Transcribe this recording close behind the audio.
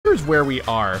here's where we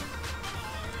are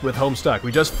with Homestuck.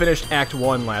 We just finished Act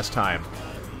 1 last time.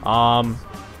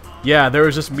 Yeah, there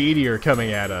was this meteor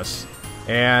coming at us,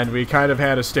 and we kind of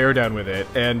had a stare down with it,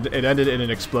 and it ended in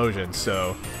an explosion,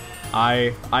 so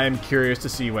I am curious to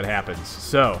see what happens.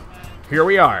 So, here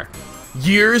we are.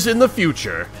 Years in the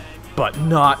future, but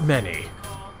not many.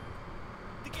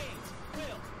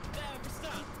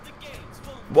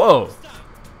 Whoa.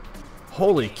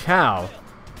 Holy cow.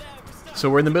 So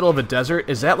we're in the middle of a desert.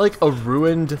 Is that like a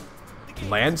ruined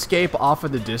landscape off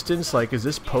in the distance? Like, is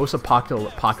this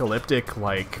post-apocalyptic,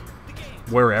 like,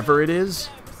 wherever it is?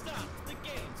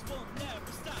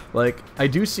 Like, I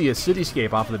do see a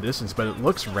cityscape off in the distance, but it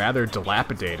looks rather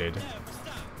dilapidated.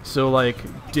 So, like,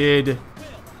 did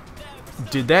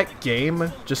that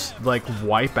game just, like,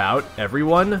 wipe out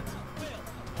everyone?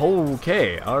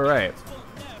 Okay, alright.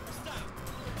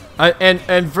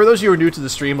 And for those of you who are new to the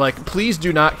stream, like, please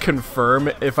do not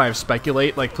confirm if I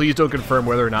speculate. Like, please don't confirm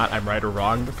whether or not I'm right or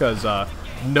wrong, because I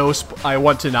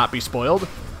want to not be spoiled.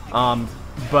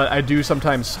 But I do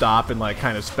sometimes stop and, like,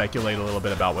 kind of speculate a little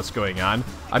bit about what's going on.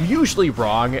 I'm usually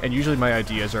wrong, and usually my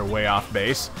ideas are way off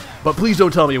base. But please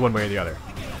don't tell me one way or the other.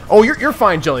 Oh, you're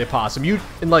fine, Jelly Opossum.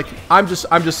 I'm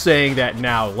just saying that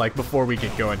now, like, before we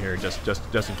get going here, just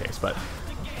in case. But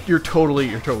you're totally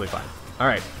fine. All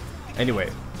right.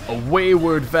 Anyway. A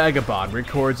wayward vagabond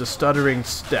records a stuttering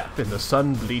step in the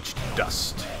sun-bleached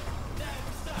dust.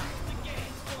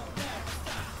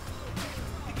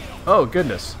 Oh,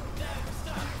 goodness.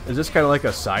 Is this kind of like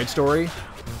a side story?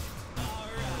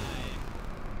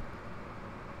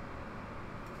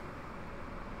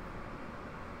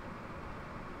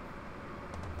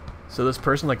 So this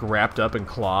person, like, wrapped up in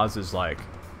claws is, like,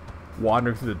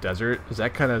 wandering through the desert. Is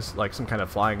that kind of like some kind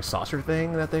of flying saucer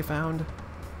thing that they found?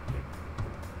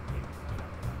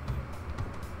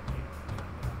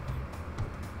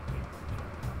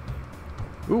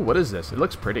 Ooh, what is this? It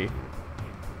looks pretty.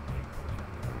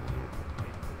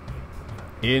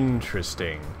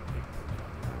 Interesting.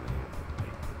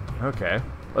 Okay.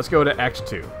 Let's go to Act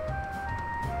 2.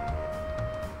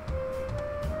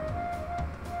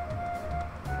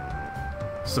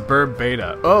 Suburb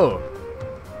Beta. Oh!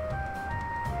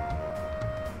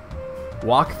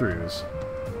 Walkthroughs.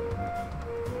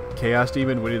 Chaos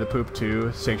Demon, Winnie the Pooh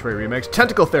 2, Sanctuary Remix,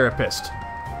 Tentacle Therapist!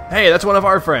 Hey, that's one of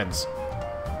our friends!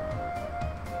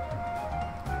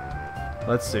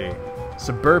 Let's see.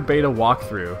 Suburb Beta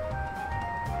walkthrough.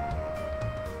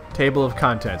 Table of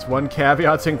contents. 1.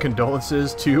 Caveats and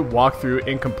condolences. 2. Walkthrough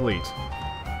incomplete.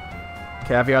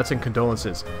 Caveats and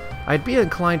condolences. I'd be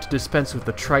inclined to dispense with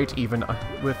the trite even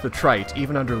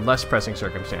under less pressing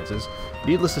circumstances.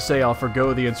 Needless to say, I'll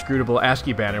forgo the inscrutable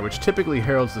ASCII banner which typically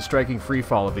heralds the striking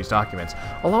freefall of these documents.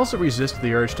 I'll also resist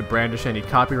the urge to brandish any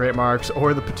copyright marks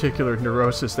or the particular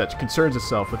neurosis that concerns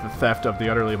itself with the theft of the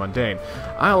utterly mundane.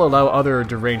 I'll allow other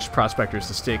deranged prospectors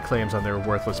to stake claims on their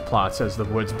worthless plots as the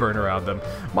woods burn around them.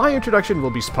 My introduction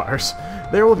will be sparse.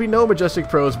 There will be no majestic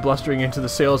prose blustering into the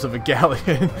sails of a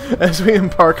galleon as we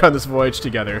embark on this voyage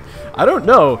together. I don't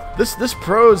know. This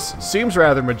prose seems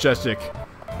rather majestic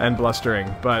and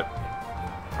blustering, but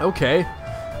okay.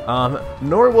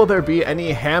 Nor will there be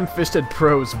any ham-fisted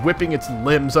prose whipping its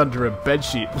limbs under a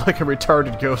bedsheet like a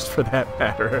retarded ghost for that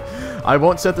matter. I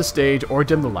won't set the stage or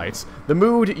dim the lights. The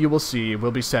mood, you will see,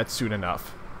 will be set soon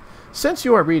enough. Since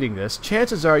you are reading this,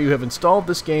 chances are you have installed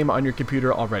this game on your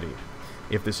computer already.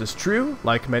 If this is true,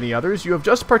 like many others, you have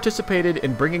just participated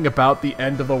in bringing about the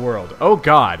end of the world. Oh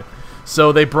god.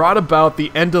 So they brought about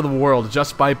the end of the world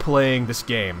just by playing this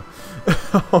game.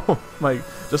 Oh my,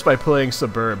 just by playing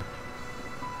Suburb.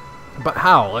 But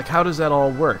how? Like, how does that all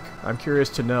work? I'm curious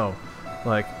to know.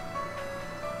 Like,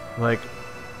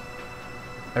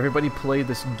 everybody played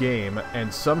this game,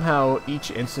 and somehow each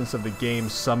instance of the game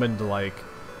summoned, like,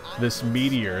 this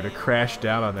meteor to crash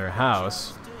down on their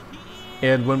house.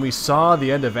 And when we saw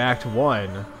the end of Act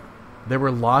 1, there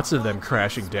were lots of them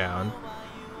crashing down.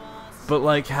 But,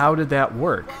 like, how did that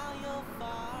work?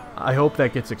 I hope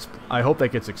that gets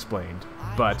explained,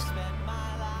 but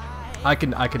I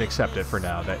can accept it for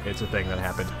now that it's a thing that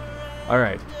happened. All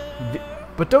right,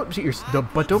 but don't beat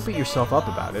yourself up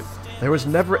about it. There was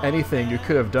never anything you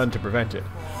could have done to prevent it.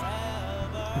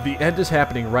 The end is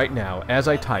happening right now as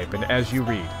I type and as you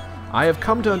read. I have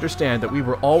come to understand that we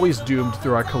were always doomed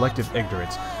through our collective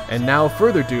ignorance, and now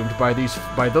further doomed by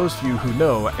those few who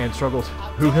know and struggle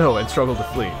to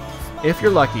flee. If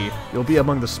you're lucky, you'll be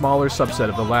among the smaller subset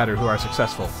of the latter who are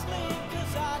successful.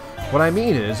 What I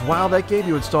mean is, while that game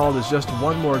you installed is just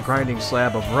one more grinding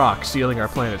slab of rock sealing our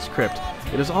planet's crypt,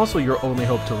 it is also your only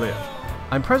hope to live.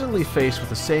 I'm presently faced with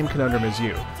the same conundrum as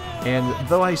you. and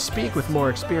though I speak with more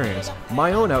experience,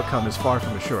 my own outcome is far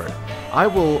from assured. I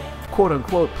will,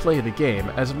 quote-unquote, play the game,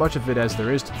 as much of it as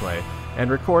there is to play, and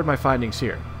record my findings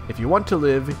here. If you want to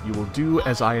live, you will do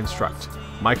as I instruct.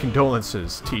 My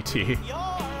condolences, TT.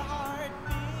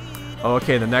 Oh,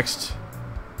 okay, the next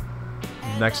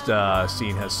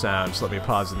scene has sound, so let me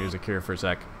pause the music here for a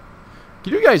sec.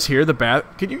 Can you guys hear the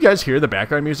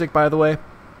background music, by the way?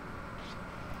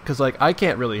 Because, like, I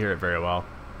can't really hear it very well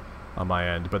on my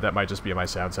end, but that might just be in my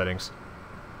sound settings.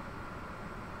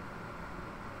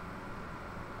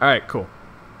 Alright, cool.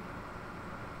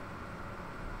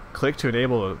 Click to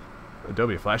enable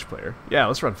Adobe Flash Player. Yeah,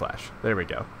 let's run Flash. There we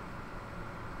go.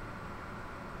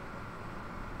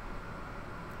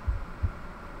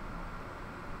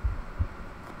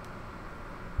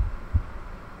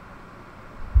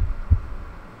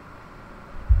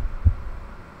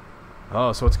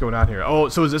 Oh, so what's going on here? Oh,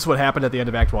 so is this what happened at the end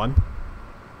of Act 1?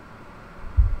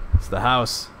 It's the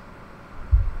house.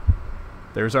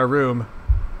 There's our room.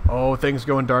 Oh, things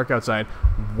going dark outside.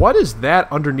 What is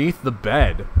that underneath the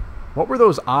bed? What were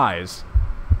those eyes?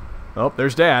 Oh,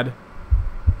 there's Dad.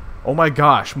 Oh my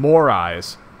gosh, more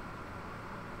eyes.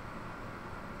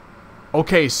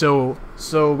 Okay, so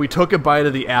we took a bite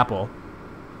of the apple.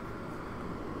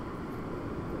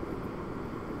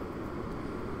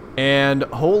 And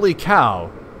holy cow.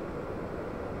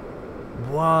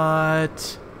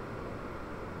 What?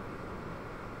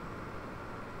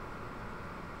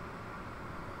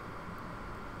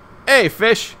 Hey,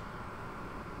 fish.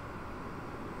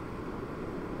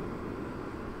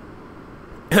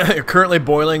 You're currently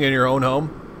boiling in your own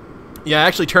home? Yeah, I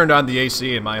actually turned on the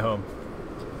AC in my home.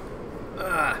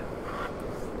 Now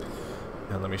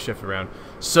let me shift around.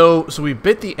 So we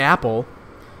bit the apple,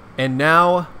 and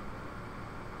now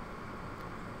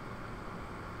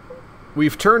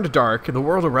we've turned dark, the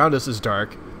world around us is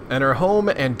dark, and our home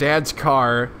and Dad's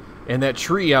car and that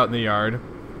tree out in the yard,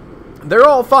 they're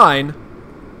all fine,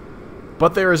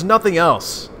 but there is nothing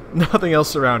else. Nothing else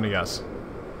surrounding us.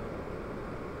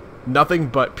 Nothing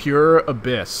but pure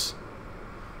abyss.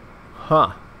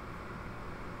 Huh.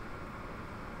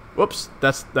 Whoops,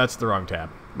 that's the wrong tab.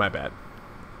 My bad.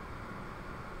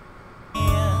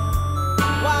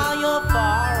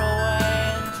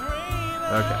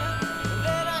 Okay.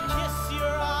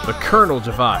 The kernel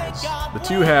divides. The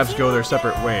two halves go their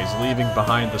separate ways, leaving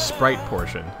behind the sprite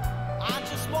portion.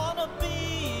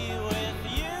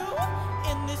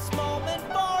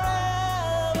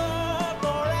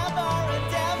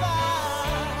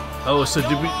 Oh, so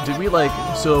did we like,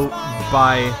 so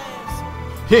by,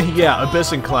 yeah,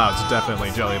 Abyss and Clouds,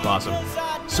 definitely, Jelly Blossom.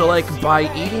 So like, by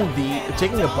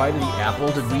taking a bite of the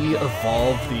apple, did we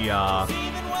evolve the,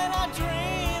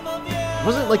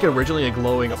 wasn't it like originally a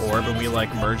glowing orb and we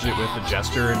like merged it with the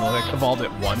Jester and like evolved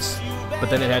it once, but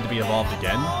then it had to be evolved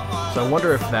again? So I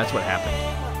wonder if that's what happened.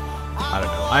 I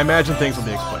don't know. I imagine things will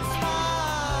be explained.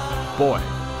 Boy.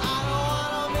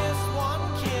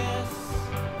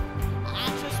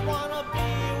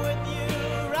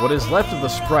 What is left of the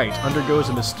sprite undergoes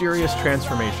a mysterious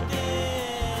transformation.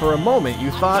 For a moment,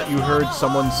 you thought you heard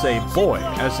someone say boy,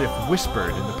 as if whispered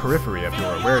in the periphery of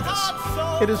your awareness.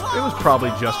 It was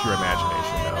probably just your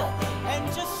imagination, though.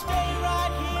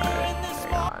 Alright,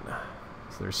 hang on.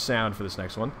 So there's sound for this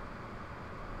next one.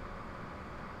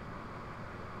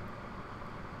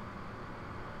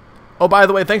 Oh, by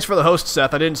the way, thanks for the host,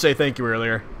 Seth. I didn't say thank you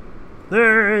earlier.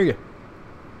 Hey!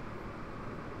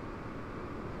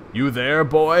 You there,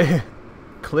 boy?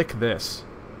 Click this.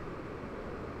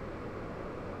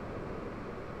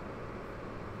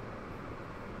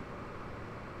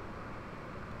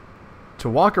 To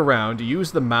walk around,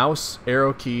 use the mouse,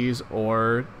 arrow keys,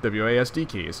 or WASD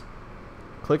keys.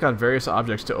 Click on various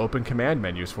objects to open command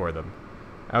menus for them.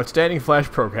 Outstanding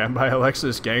Flash program by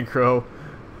Alexis Gancro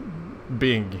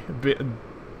Beingestner?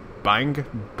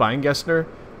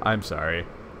 I'm sorry.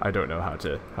 I don't know how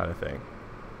to think.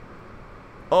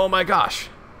 Oh my gosh.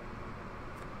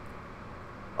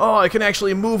 Oh, I can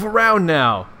actually move around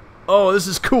now. Oh, this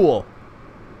is cool.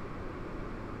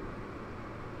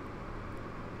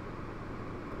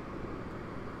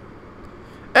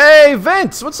 Hey,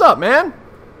 Vince, what's up, man?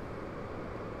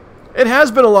 It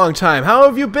has been a long time. How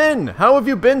have you been? How have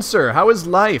you been, sir? How is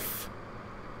life?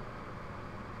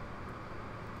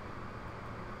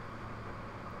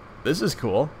 This is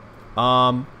cool.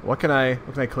 What can I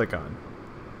click on?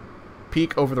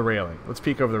 Peek over the railing. Let's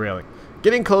peek over the railing.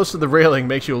 Getting close to the railing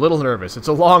makes you a little nervous. It's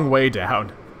a long way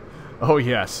down. Oh,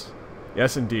 yes.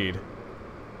 Yes, indeed.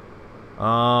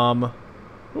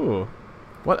 Ooh.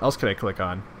 What else can I click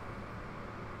on?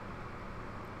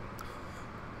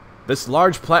 This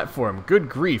large platform. Good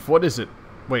grief. What is it?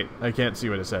 Wait, I can't see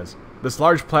what it says. This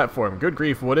large platform. Good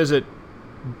grief, what is it?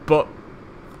 But...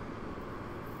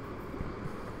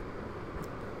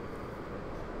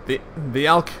 The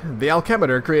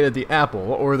alchemitor created the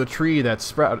apple, or the tree that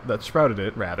sprouted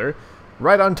it, rather,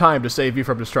 right on time to save you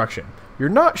from destruction. You're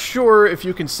not sure if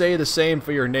you can say the same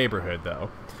for your neighborhood, though.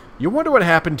 You wonder what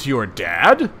happened to your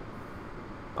dad?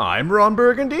 I'm Ron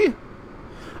Burgundy.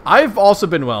 I've also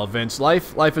been well, Vince.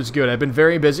 Life is good. I've been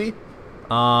very busy,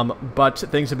 but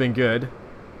things have been good.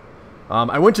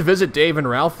 I went to visit Dave and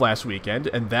Ralph last weekend,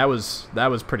 and that was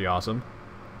pretty awesome.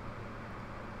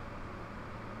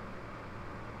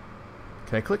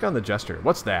 Can I click on the gesture?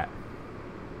 What's that?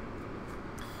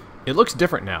 It looks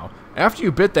different now. After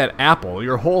you bit that apple,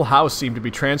 your whole house seemed to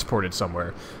be transported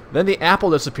somewhere. Then the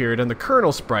apple disappeared and the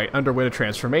kernel sprite underwent a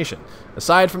transformation.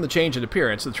 Aside from the change in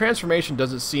appearance, the transformation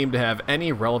doesn't seem to have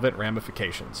any relevant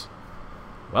ramifications.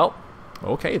 Well,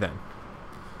 okay then.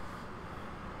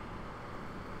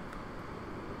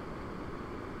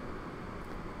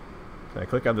 Can I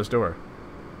click on this door?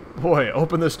 Boy,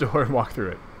 open this door and walk through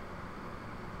it.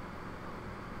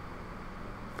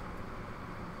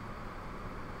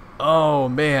 Oh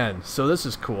man, so this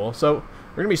is cool. So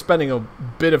we're gonna be spending a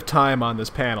bit of time on this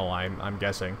panel, I'm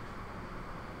guessing.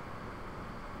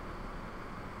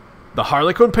 The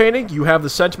Harlequin painting? You have the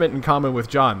sentiment in common with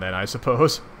John then, I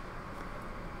suppose.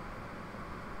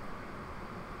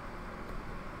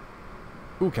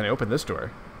 Ooh, can I open this door?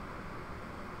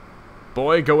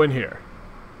 Boy, go in here.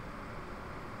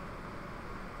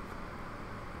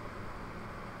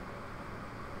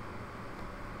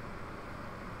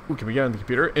 Ooh, can we get on the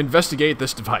computer? Investigate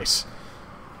this device.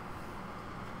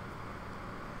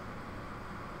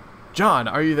 John,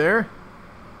 are you there?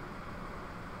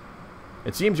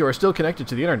 It seems you are still connected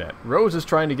to the internet. Rose is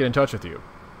trying to get in touch with you.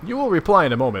 You will reply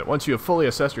in a moment once you have fully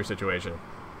assessed your situation.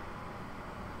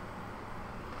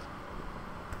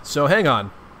 So, hang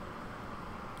on.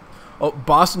 Oh,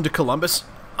 Boston to Columbus?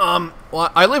 Well,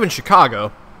 I live in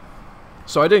Chicago,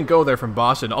 so I didn't go there from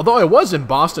Boston. Although I was in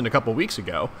Boston a couple weeks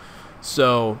ago.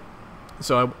 So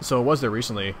I was there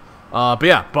recently. But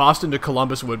yeah, Boston to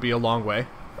Columbus would be a long way.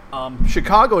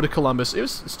 Chicago to Columbus, it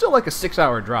was still like a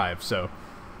 6-hour drive, so.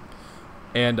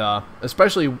 And,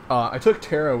 especially, I took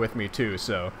Tara with me too,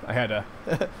 so I had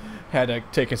to, had to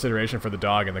take consideration for the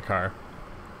dog in the car.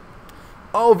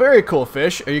 Oh, very cool,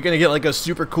 Fish. Are you gonna get like a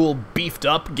super cool beefed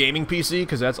up gaming PC?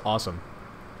 Because that's awesome.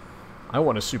 I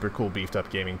want a super cool beefed up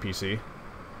gaming PC.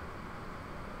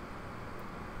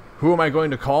 Who am I going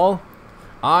to call?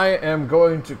 I am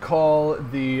going to call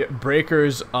the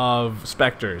Breakers of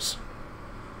Spectres.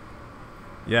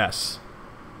 Yes.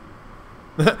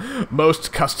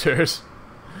 Most custers.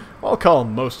 I'll call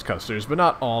them most custers, but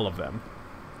not all of them.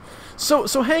 So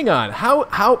hang on.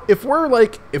 How if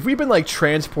we've been like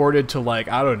transported to like,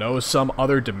 I don't know, some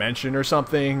other dimension or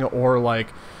something, or like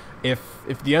if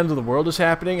the end of the world is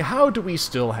happening, how do we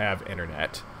still have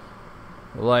internet?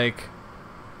 Like,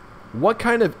 what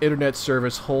kind of internet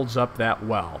service holds up that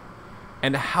well?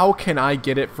 And how can I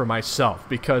get it for myself?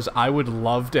 Because I would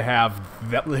love to have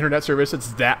that internet service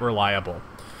that's that reliable.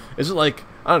 Is it like,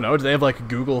 I don't know, do they have like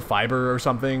Google Fiber or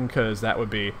something? Because that would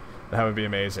be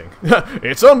amazing.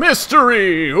 It's a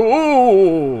mystery!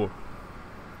 Ooh!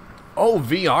 Oh,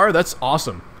 VR? That's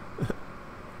awesome.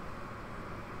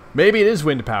 Maybe it is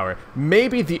wind power.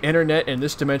 Maybe the internet in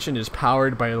this dimension is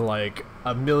powered by like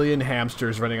 1,000,000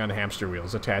 hamsters running on hamster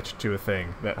wheels attached to a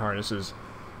thing that harnesses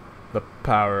the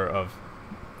power of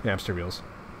hamster wheels.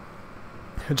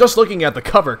 Just looking at the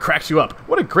cover cracks you up.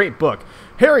 What a great book.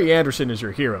 Harry Anderson is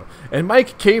your hero, and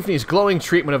Mike Caveney's glowing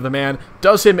treatment of the man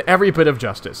does him every bit of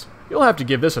justice. You'll have to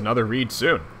give this another read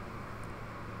soon.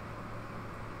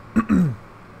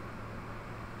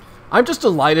 I'm just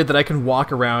delighted that I can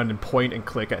walk around and point and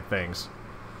click at things.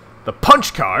 The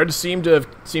punch cards seem to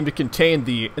contain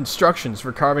the instructions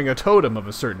for carving a totem of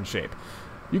a certain shape.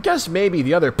 You guess maybe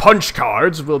the other punch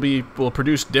cards will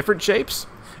produce different shapes?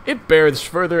 It bears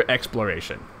further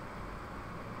exploration.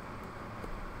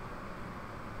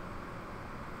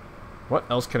 What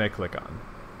else can I click on?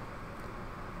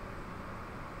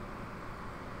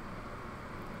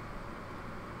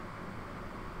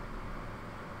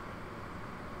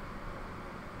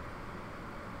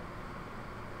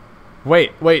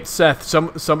 Wait, Seth.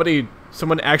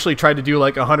 Someone actually tried to do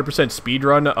like 100%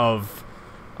 speedrun of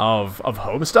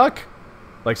Homestuck?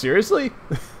 Like, seriously?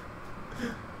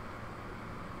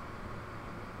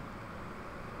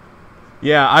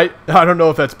 Yeah, I don't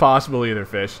know if that's possible either,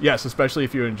 Fish. Yes, especially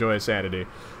if you enjoy Sanity.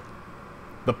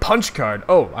 The punch card.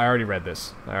 Oh, I already read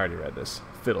this.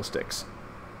 Fiddlesticks.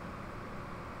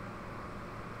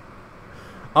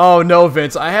 Oh no,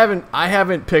 Vince, I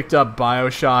haven't picked up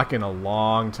BioShock in a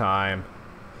long time.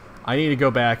 I need to go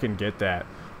back and get that.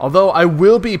 Although I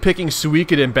will be picking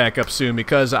Suikoden back up soon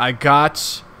because I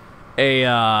got a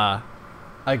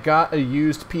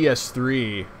used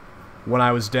PS3 when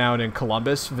I was down in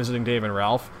Columbus visiting Dave and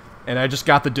Ralph, and I just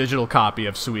got the digital copy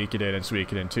of Suikoden and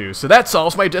Suikoden 2. So that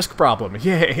solves my disc problem.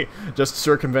 Yay! Just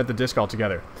circumvent the disc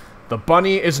altogether. The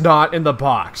bunny is not in the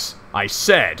box. I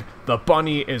said the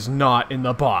bunny is not in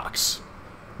the box.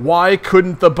 Why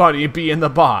couldn't the bunny be in the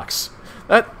box?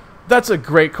 That's a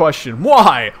great question.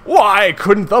 Why? Why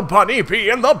couldn't the bunny be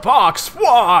in the box?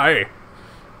 Why?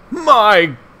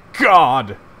 My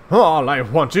God! All I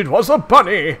wanted was a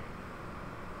bunny!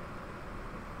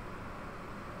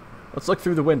 Let's look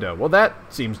through the window. Well, that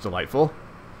seems delightful.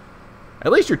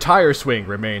 At least your tire swing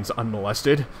remains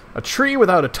unmolested. A tree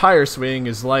without a tire swing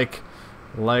is like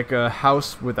a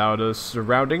house without a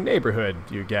surrounding neighborhood,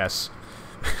 you guess.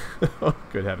 Oh,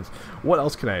 good heavens. What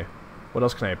else can I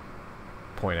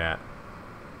point at?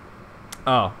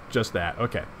 Oh, just that.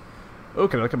 Okay. Oh,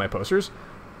 can I look at my posters?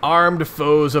 Armed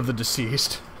foes of the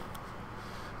deceased.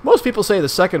 Most people say the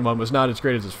second one was not as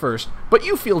great as his first, but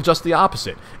you feel just the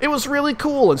opposite. It was really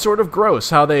cool and sort of gross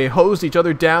how they hosed each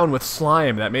other down with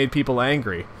slime that made people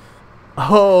angry.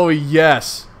 Oh,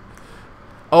 yes.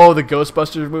 Oh, the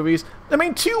Ghostbusters movies. I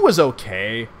mean, 2 was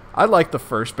okay. I liked the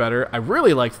first better. I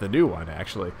really liked the new one,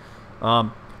 actually.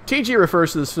 TG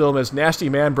refers to this film as Nasty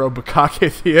Man Bro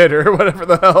Bukake Theater, whatever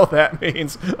the hell that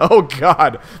means. Oh,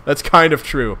 God. That's kind of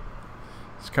true.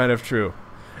 It's kind of true.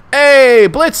 Hey,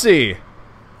 Blitzy!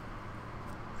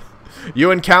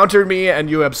 You encountered me and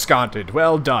you absconded.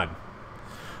 Well done.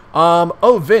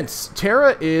 Oh, Vince.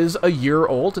 Tara is a year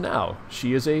old now.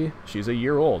 She's a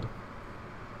year old.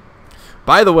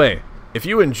 By the way, if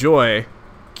you enjoy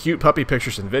cute puppy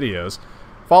pictures and videos,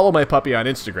 follow my puppy on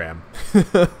Instagram.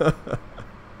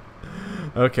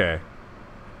 Okay.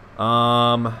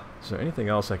 Is there anything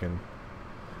else I can...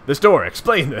 This door,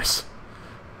 explain this.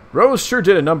 Rose sure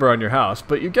did a number on your house,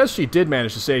 but you guess she did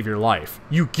manage to save your life.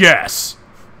 You guess!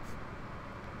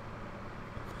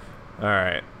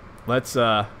 Alright. Let's,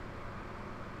 Oh,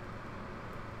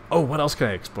 what else can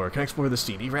I explore? Can I explore the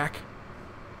CD rack?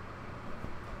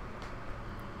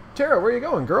 Tara, where are you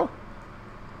going, girl?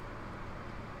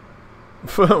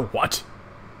 What?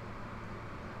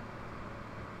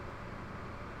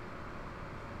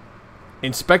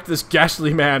 Inspect this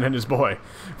ghastly man and his boy.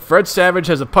 Fred Savage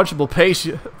has a punchable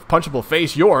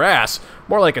face, your ass.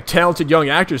 More like a talented young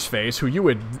actor's face who you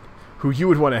would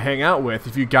want to hang out with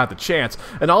if you got the chance,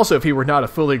 and also if he were not a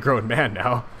fully grown man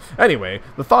now. Anyway,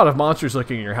 the thought of monsters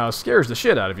looking in your house scares the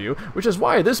shit out of you, which is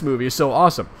why this movie is so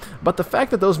awesome. But the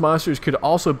fact that those monsters could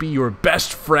also be your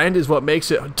best friend is what makes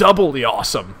it doubly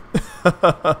awesome.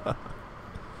 Oh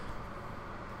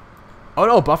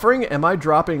no, buffering? Am I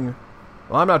dropping...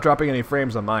 Well, I'm not dropping any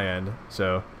frames on my end,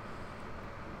 so...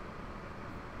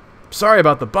 Sorry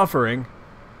about the buffering.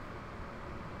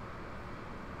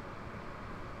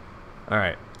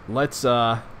 Alright, let's,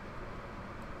 Oh,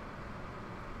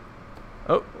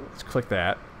 let's click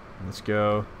that. Let's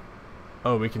go...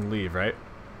 Oh, we can leave, right?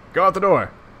 Go out the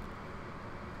door!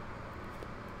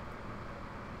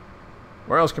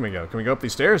 Where else can we go? Can we go up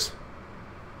these stairs?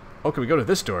 Oh, can we go to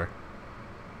this door?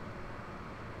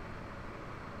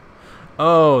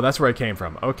 Oh, that's where I came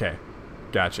from. Okay.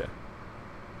 Gotcha.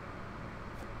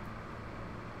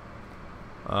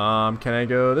 Can I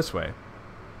go this way?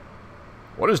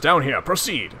 What is down here?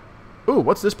 Proceed! Ooh,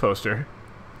 what's this poster?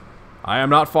 I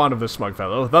am not fond of this smug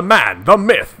fellow. The man, the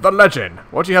myth, the legend.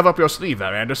 What do you have up your sleeve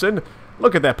there, Anderson?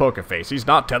 Look at that poker face. He's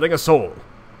not telling a soul.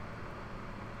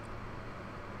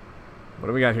 What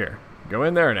do we got here? Go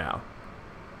in there now.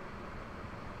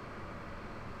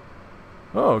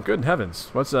 Oh, good heavens.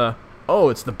 What's, Oh,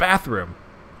 it's the bathroom.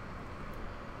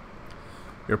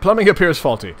 Your plumbing appears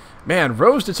faulty. Man,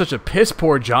 Rose did such a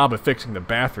piss-poor job of fixing the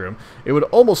bathroom, it would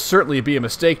almost certainly be a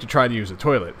mistake to try to use the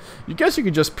toilet. You guess you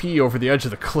could just pee over the edge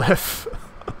of the cliff.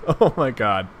 Oh my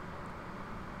god.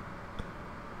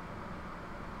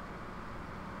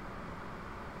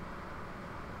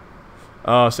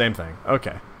 Oh, same thing.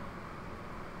 Okay.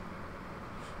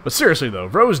 But seriously though,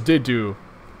 Rose did do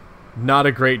not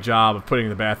a great job of putting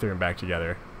the bathroom back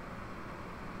together.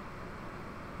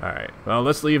 Alright, well,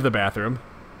 let's leave the bathroom.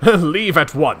 Leave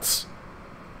at once!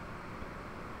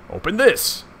 Open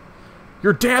this!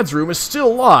 Your dad's room is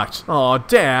still locked! Aw,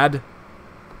 Dad!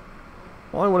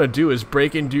 All I want to do is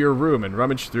break into your room and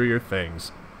rummage through your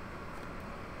things.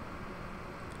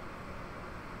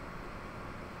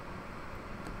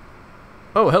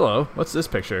 Oh, hello. What's this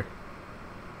picture?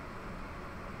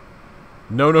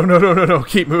 No, no, no, no, no, no.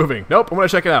 Keep moving. Nope, I'm going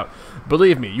to check it out.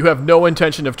 Believe me, you have no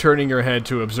intention of turning your head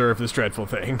to observe this dreadful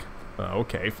thing.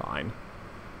 Okay, fine.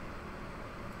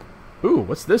 Ooh,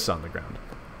 what's this on the ground?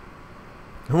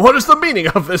 What is the meaning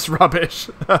of this rubbish?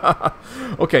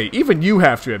 Okay, even you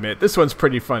have to admit, this one's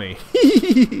pretty funny.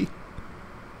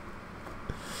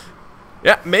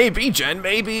 Yeah, maybe, Jen,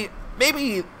 maybe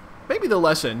the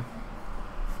lesson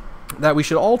that we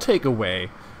should all take away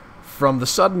from the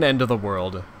sudden end of the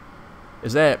world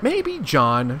is that maybe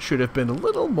John should have been a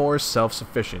little more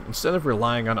self-sufficient instead of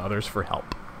relying on others for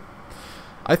help.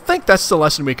 I think that's the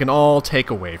lesson we can all take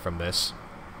away from this.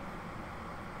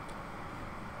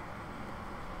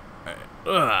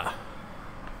 Ugh.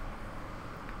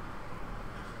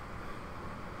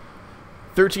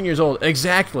 13 years old,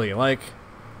 exactly, like...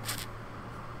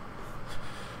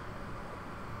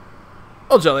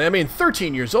 Well, Jelly, I mean,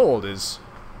 13 years old is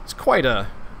quite a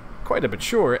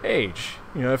mature age,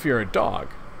 you know, if you're a dog.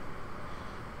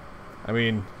 I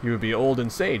mean, you would be old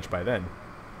and sage by then.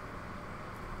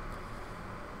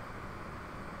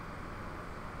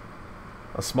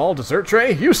 A small dessert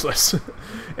tray? Useless.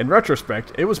 In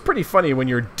retrospect, it was pretty funny when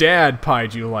your dad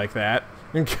pied you like that.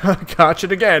 And got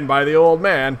it again by the old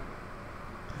man.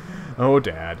 Oh,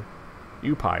 Dad.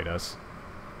 You pied us.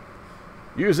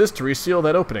 Use this to reseal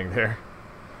that opening there.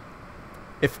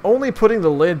 If only putting the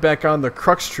lid back on the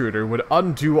Cruxtruder would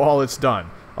undo all it's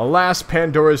done. Alas,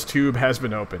 Pandora's tube has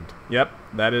been opened. Yep,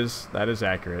 that is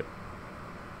accurate.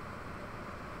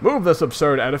 Move this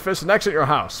absurd edifice and exit your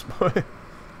house.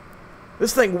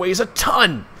 This thing weighs a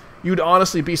ton! You'd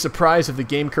honestly be surprised if the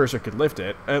game cursor could lift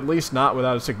it, at least not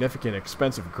without a significant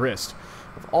expensive grist.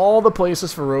 Of all the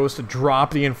places for Rose to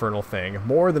drop the infernal thing,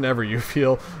 more than ever you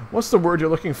feel, what's the word you're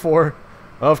looking for?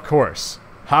 Of course,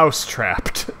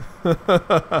 house-trapped.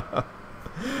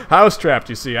 House-trapped,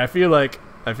 you see. I feel like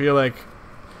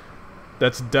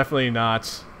that's definitely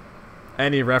not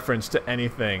any reference to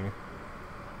anything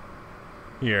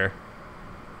here.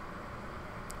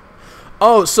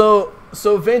 Oh, so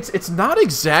Vince, it's not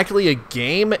exactly a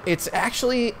game. It's a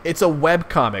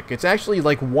webcomic. It's actually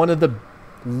like one of the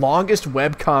longest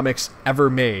webcomics ever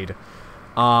made.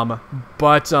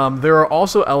 But there are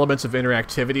also elements of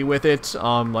interactivity with it.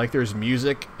 Like there's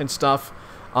music and stuff.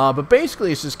 But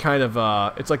basically it's just kind of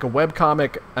it's like a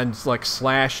webcomic and it's like /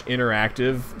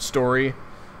 interactive story,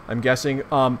 I'm guessing.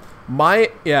 My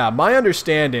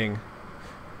understanding.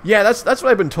 Yeah, that's what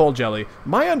I've been told, Jelly.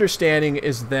 My understanding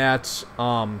is that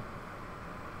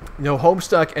you know,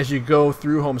 Homestuck, as you go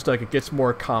through Homestuck, it gets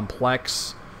more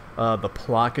complex. The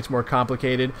plot gets more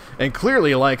complicated, and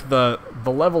clearly, like, the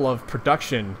level of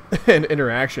production and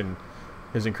interaction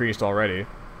has increased already.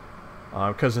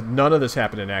 Because none of this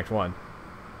happened in Act 1.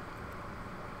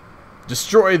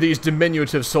 Destroy these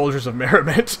diminutive soldiers of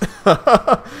merriment.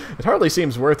 It hardly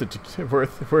seems worth it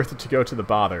to go to the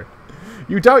bother.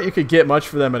 You doubt you could get much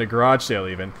for them at a garage sale,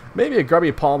 even. Maybe a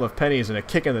grubby palm of pennies and a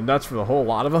kick in the nuts for the whole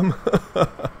lot of them.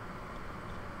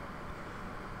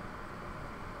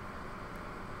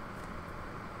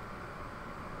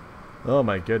 Oh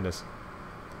my goodness.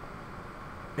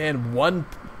 Man,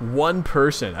 one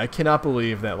person. I cannot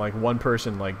believe that like one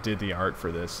person like did the art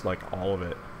for this, like all of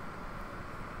it.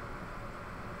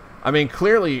 I mean,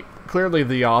 clearly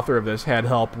the author of this had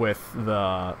help with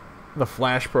the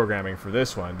Flash programming for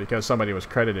this one because somebody was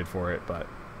credited for it, but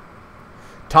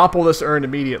topple this urn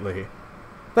immediately.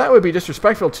 That would be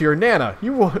disrespectful to your Nana.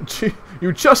 You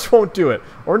just won't do it,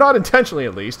 or not intentionally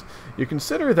at least. You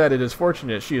consider that it is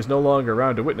fortunate she is no longer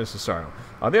around to witness the sorrow.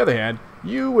 On the other hand,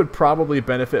 you would probably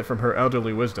benefit from her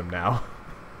elderly wisdom now.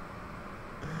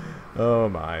 Oh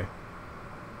my.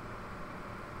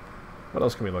 What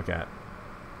else can we look at?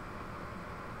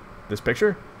 This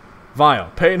picture? Vile.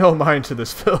 Pay no mind to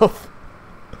this filth.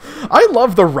 I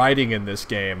love the writing in this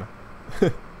game.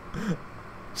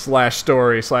 /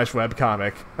 story /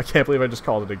 webcomic. I can't believe I just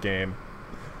called it a game.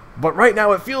 But right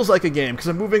now it feels like a game because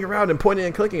I'm moving around and pointing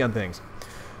and clicking on things.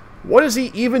 What is he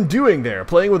even doing there?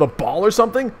 Playing with a ball or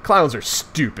something? Clowns are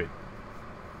stupid.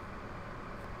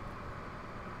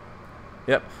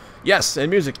 Yep. Yes, and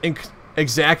music.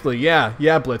 Exactly. Yeah,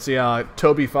 Blitzy.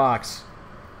 Toby Fox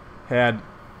had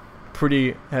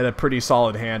a pretty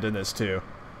solid hand in this too.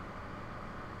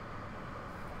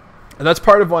 And that's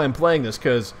part of why I'm playing this,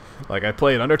 because like I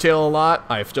played Undertale a lot.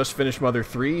 I've just finished Mother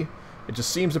 3. It just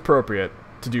seems appropriate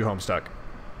to do Homestuck.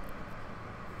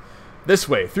 This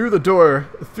way, through the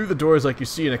doors like you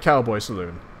see in a cowboy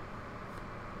saloon.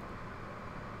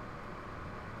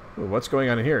 Ooh, what's going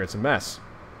on in here? It's a mess.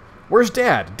 Where's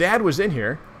Dad? Dad was in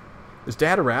here. Is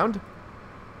Dad around?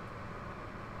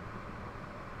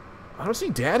 I don't see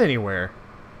Dad anywhere.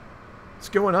 What's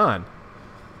going on?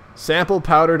 Sample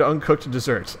powdered uncooked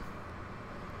dessert.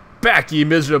 Back, ye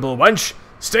miserable wench!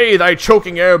 Stay thy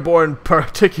choking airborne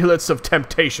particulates of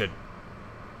temptation!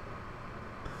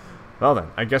 Well then,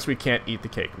 I guess we can't eat the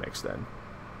cake mix then.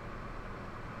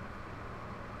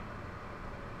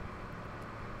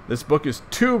 This book is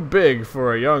too big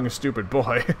for a young, stupid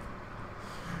boy.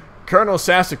 Colonel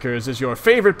Sassacres is your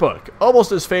favorite book,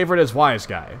 almost as favorite as Wise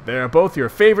Guy. They are both your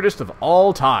favoritist of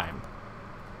all time.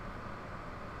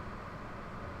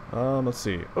 Let's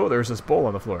see. Oh, there's this bowl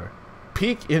on the floor.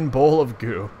 Peek in bowl of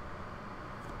goo.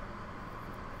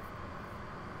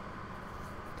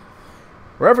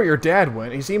 Wherever your dad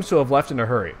went, he seems to have left in a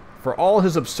hurry. For all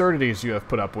his absurdities you have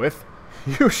put up with,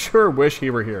 you sure wish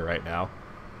he were here right now.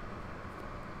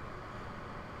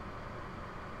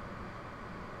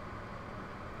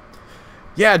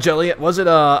 Yeah, Jelly, was it,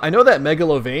 I know that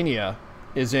Megalovania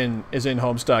is in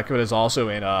Homestuck, but is also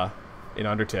in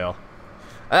Undertale.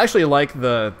 I actually like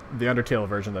the Undertale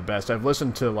version the best. I've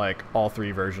listened to, like, all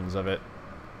 3 versions of it.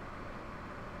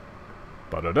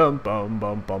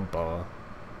 Ba-da-dum-bum-bum-bum-bum.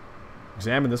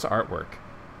 Examine this artwork.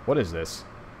 What is this?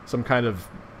 Some kind of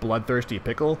bloodthirsty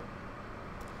pickle?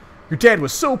 Your dad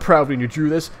was so proud when you drew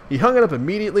this, he hung it up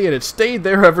immediately and it stayed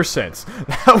there ever since.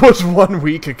 That was 1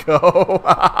 week ago.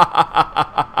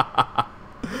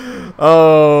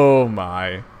 Oh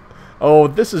my. Oh,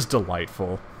 this is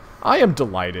delightful. I am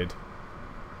delighted.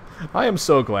 I am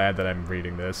so glad that I'm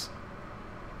reading this.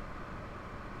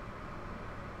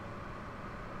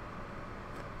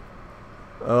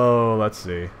 Oh, let's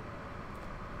see.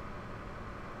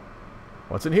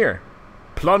 What's in here?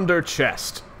 Plunder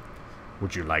chest.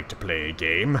 Would you like to play a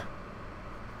game?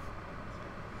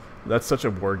 That's such a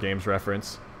War Games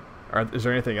reference. Is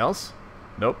there anything else?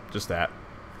 Nope, just that.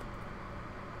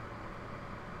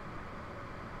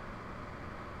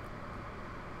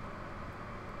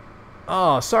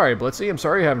 Oh, sorry, Blitzy. I'm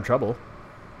sorry you're having trouble.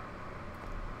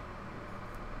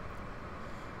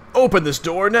 Open this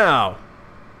door now!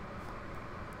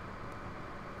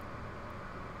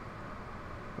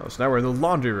 Oh, so now we're in the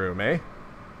laundry room, eh?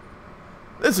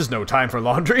 This is no time for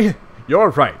laundry.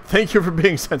 You're right. Thank you for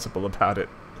being sensible about it.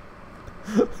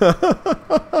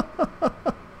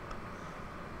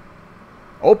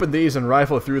 Open these and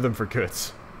rifle through them for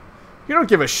goods. You don't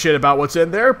give a shit about what's in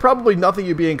there. Probably nothing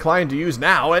you'd be inclined to use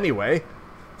now, anyway.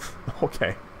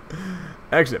 Okay.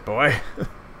 Exit, boy.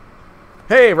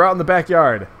 Hey, we're out in the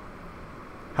backyard.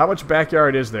 How much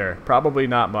backyard is there? Probably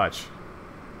not much.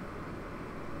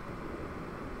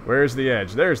 Where's the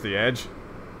edge? There's the edge.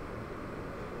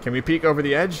 Can we peek over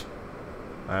the edge?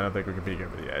 I don't think we can peek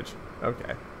over the edge.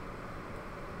 Okay.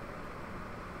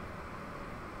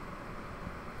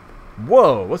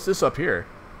 Whoa, what's this up here?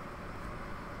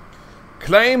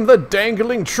 Claim the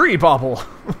dangling tree bauble!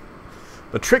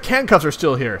 The trick handcuffs are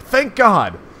still here, thank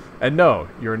God! And no,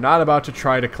 you're not about to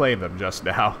try to claim them just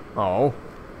now. Oh,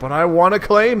 but I want to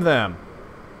claim them!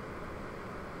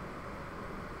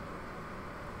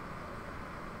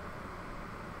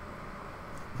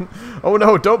 Oh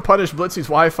no, don't punish Blitzy's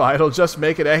Wi-Fi, it'll just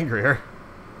make it angrier.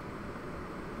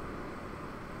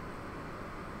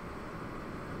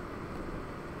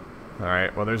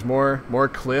 Alright, well there's more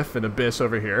cliff and abyss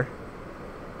over here.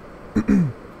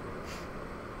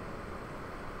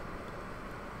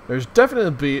 There's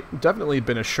definitely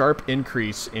been a sharp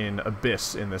increase in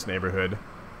abyss in this neighborhood.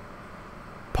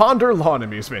 Ponder lawn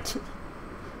amusement.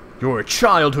 Your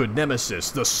childhood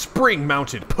nemesis, the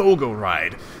spring-mounted pogo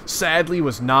ride, sadly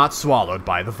was not swallowed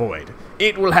by the void.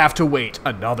 It will have to wait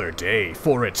another day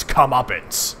for its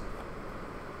comeuppance.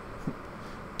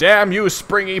 Damn you,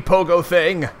 springy pogo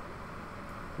thing!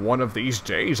 One of these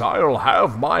days I'll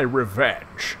have my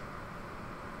revenge.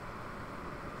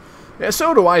 Yeah,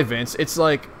 so do I, Vince. It's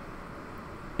like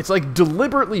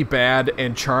deliberately bad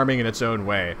and charming in its own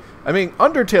way. I mean,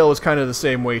 Undertale is kind of the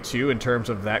same way too in terms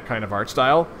of that kind of art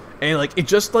style. And it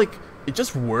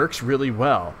just works really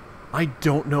well. I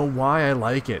don't know why I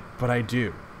like it, but I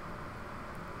do.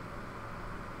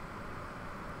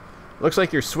 Looks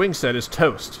like your swing set is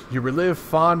toast. You relive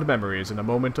fond memories in a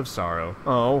moment of sorrow.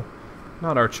 Oh,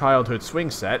 not our childhood swing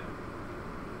set.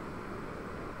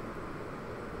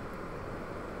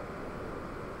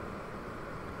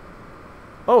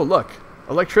 Oh, look,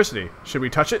 electricity. Should we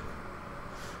touch it?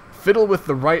 Fiddle with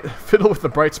the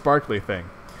bright sparkly thing.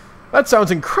 That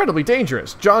sounds incredibly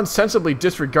dangerous. John sensibly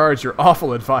disregards your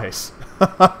awful advice.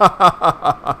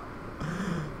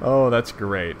 Oh, that's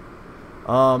great.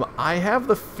 I have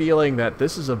the feeling that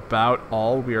this is about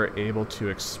all we are able to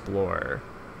explore.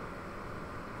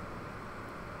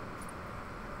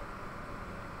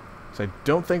 So I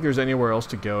don't think there's anywhere else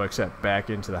to go except back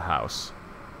into the house.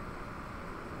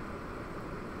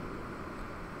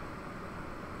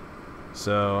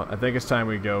 So I think it's time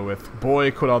we go with, boy,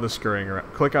 quit all the scurrying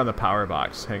around. Click on the power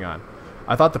box. Hang on.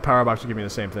 I thought the power box would give me the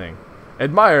same thing.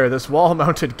 Admire this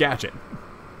wall-mounted gadget.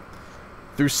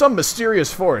 Through some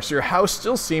mysterious force, your house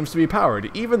still seems to be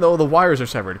powered, even though the wires are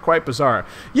severed. Quite bizarre.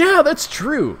 Yeah, that's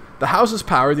true. The house is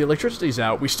powered, the electricity's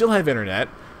out, we still have internet.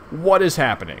 What is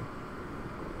happening?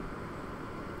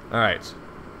 Alright.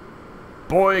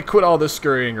 Boy, quit all this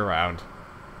scurrying around.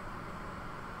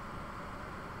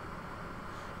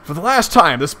 For the last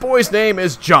time, this boy's name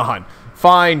is John.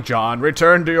 Fine, John.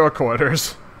 Return to your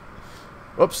quarters.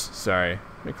 Whoops, sorry.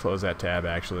 Let me close that tab,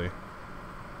 actually.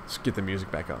 Let's get the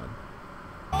music back on.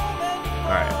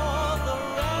 Alright.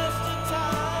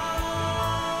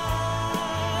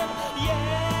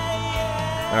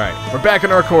 Alright, we're back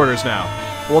in our quarters now.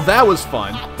 Well, that was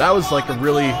fun. That was like a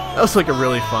really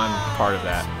fun part of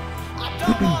that.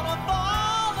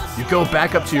 You go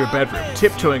back up to your bedroom,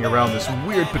 tiptoeing around this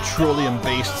weird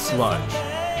petroleum-based sludge.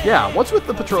 Yeah, what's with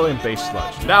the petroleum-based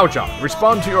sludge? Now, John,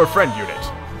 respond to your friend unit.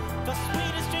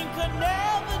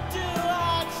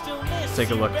 Let's take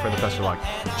a look for the Professor log.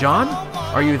 John?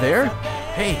 Are you there?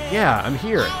 Hey, yeah, I'm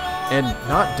here. And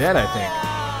not dead, I think.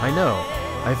 I know.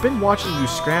 I've been watching you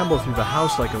scramble through the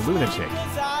house like a lunatic.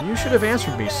 You should have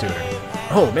answered me sooner.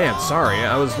 Oh man, sorry.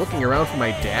 I was looking around for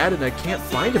my dad and I can't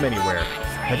find him anywhere.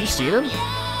 Have you seen him?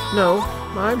 No,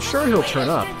 I'm sure he'll turn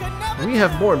up. We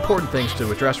have more important things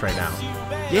to address right now.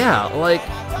 Yeah, like,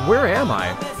 where am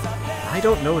I? I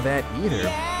don't know that either,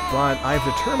 but I've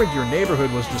determined your neighborhood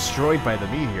was destroyed by the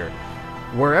meteor.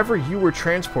 Wherever you were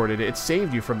transported, it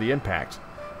saved you from the impact.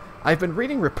 I've been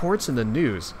reading reports in the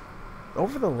news.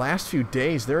 Over the last few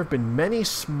days, there have been many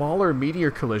smaller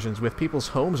meteor collisions with people's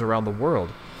homes around the world,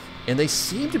 and they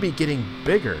seem to be getting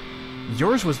bigger.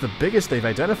 Yours was the biggest they've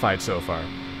identified so far.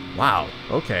 Wow,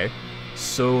 okay.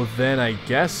 So then I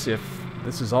guess if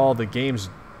this is all the game's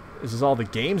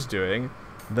doing,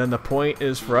 then the point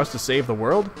is for us to save the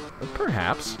world?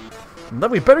 Perhaps. Then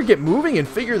we better get moving and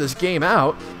figure this game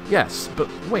out. Yes, but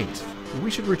wait. We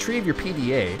should retrieve your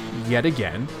PDA, yet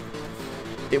again.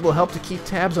 It will help to keep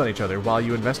tabs on each other while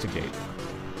you investigate.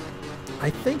 I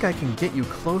think I can get you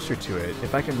closer to it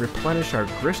if I can replenish our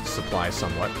grist supply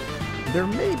somewhat. There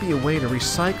may be a way to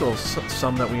recycle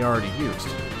some that we already used.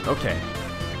 Okay.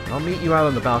 I'll meet you out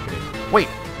on the balcony. Wait,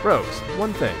 Rose,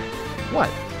 one thing. What?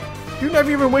 You never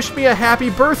even wished me a happy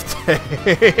birthday!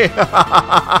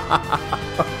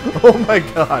 Oh my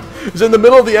god. He's in the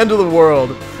middle of the end of the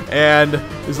world, and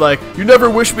he's like, you never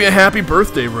wished me a happy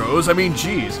birthday, Rose. I mean,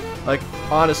 geez. Like,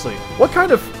 honestly, what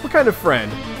kind of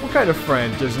friend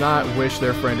does not wish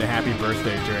their friend a happy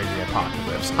birthday during the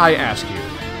apocalypse? I ask you.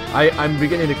 I'm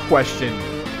beginning to question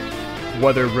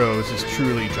whether Rose is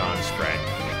truly John's friend.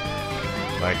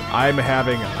 Like, I'm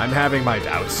having my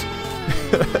doubts.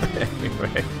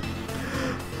 Anyway.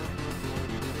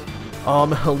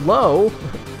 Hello?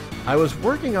 I was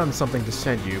working on something to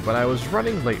send you, but I was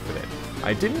running late with it.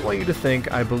 I didn't want you to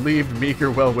think I believed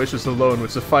meager well wishes alone would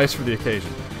suffice for the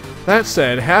occasion. That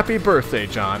said, happy birthday,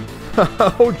 John.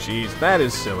 Oh, jeez, that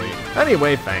is silly.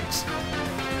 Anyway, thanks.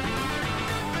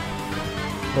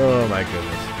 Oh my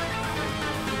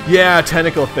goodness. Yeah,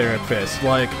 tentacle therapist.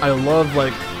 Like, I love,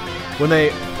 like, when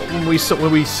we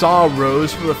saw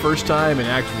Rose for the first time in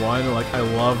Act 1, like, I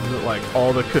loved, like,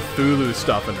 all the Cthulhu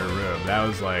stuff in her room. That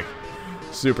was, like,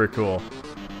 super cool.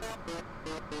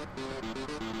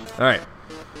 Alright.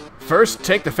 First,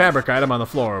 take the fabric item on the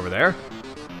floor over there.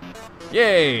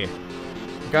 Yay!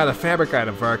 Got a fabric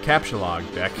item for our capture log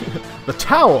deck. The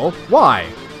towel?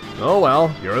 Why? Oh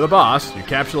well, you're the boss. You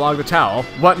capture log the towel.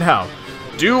 What now?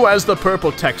 Do as the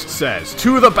purple text says.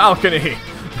 To the balcony!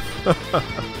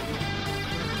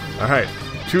 Alright,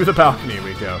 to the balcony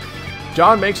we go.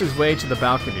 John makes his way to the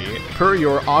balcony per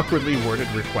your awkwardly worded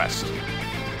request.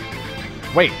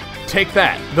 Wait, take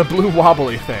that! The blue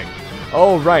wobbly thing.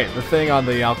 Oh right, the thing on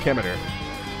the alchemimeter.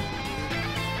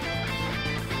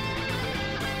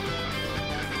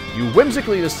 You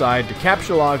whimsically decide to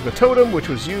capture log the totem which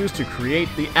was used to create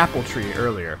the apple tree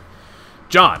earlier.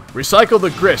 John, recycle the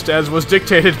grist as was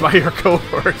dictated by your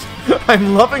cohort.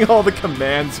 I'm loving all the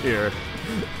commands here.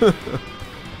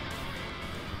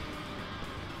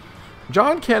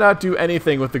 John cannot do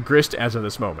anything with the grist as of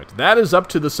this moment. That is up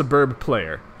to the suburb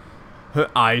player.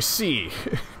 I see.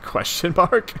 Question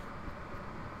mark?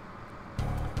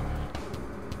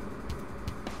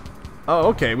 Oh,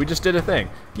 okay, we just did a thing.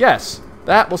 Yes.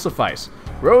 That will suffice.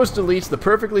 Rose deletes the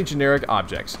perfectly generic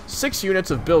objects. 6 units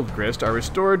of build grist are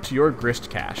restored to your grist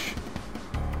cache.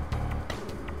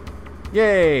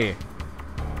 Yay!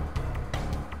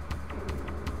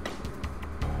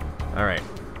 Alright.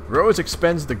 Rose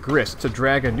expends the grist to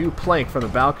drag a new plank from the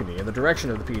balcony in the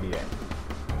direction of the PDA.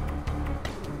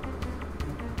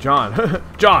 John,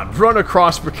 John, run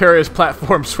across precarious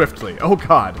platform swiftly. Oh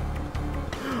god.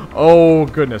 Oh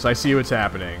goodness, I see what's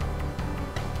happening.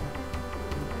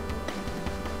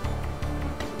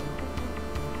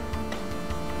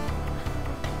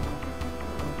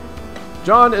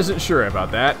 John isn't sure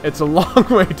about that. It's a long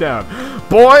way down.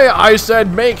 Boy, I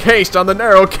said make haste on the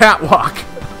narrow catwalk.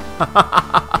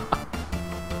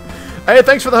 Hey,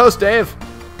 thanks for the host, Dave.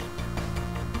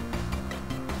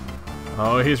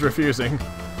 Oh, he's refusing.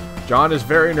 John is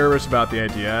very nervous about the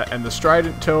idea, and the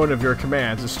strident tone of your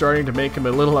commands is starting to make him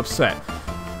a little upset.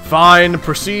 Fine,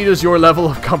 proceed as your level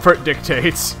of comfort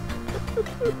dictates.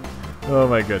 Oh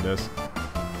my goodness.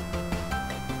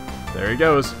 There he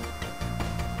goes.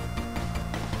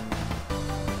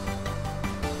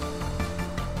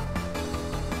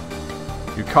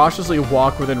 You cautiously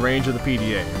walk within range of the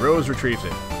PDA. Rose retrieves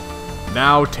it.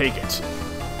 Now take it.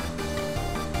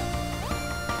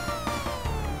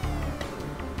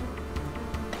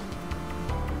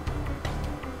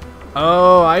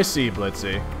 Oh, I see,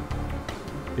 Blitzy.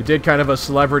 You did kind of a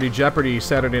Celebrity Jeopardy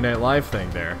Saturday Night Live thing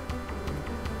there.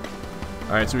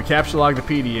 Alright, so we capture log the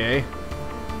PDA.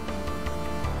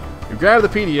 You grab the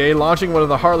PDA, launching one of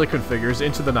the Harlequin figures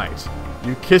into the night.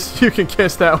 You can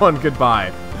kiss that one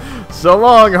goodbye. So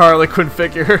long, Harlequin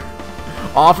figure.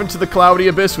 Off into the cloudy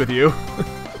abyss with you.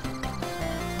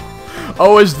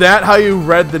 Oh, is that how you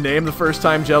read the name the first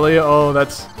time, Jelly? Oh,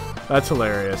 that's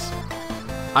hilarious.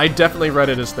 I definitely read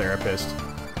it as therapist.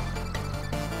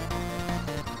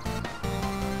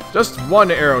 Just one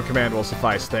arrow command will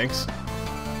suffice, thanks.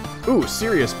 Ooh,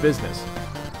 serious business.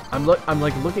 I'm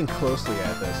like looking closely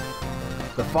at this.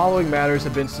 The following matters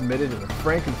have been submitted in a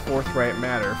frank and forthright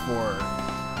manner for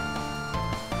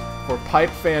Pipe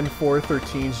Fan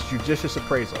 413's judicious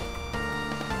appraisal.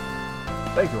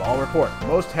 Thank you, I'll report.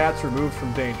 Most hats removed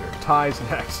from danger. Ties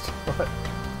next. What?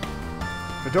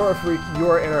 Fedora Freak, you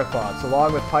are in our thoughts,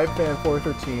 along with Pipe Fan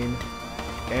 413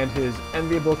 and his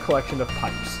enviable collection of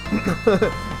pipes.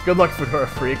 Good luck, Fedora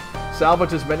Freak.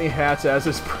 Salvage as many hats as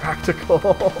is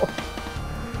practical.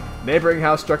 Neighboring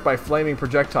house struck by flaming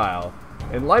projectile.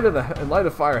 In light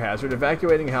of fire hazard,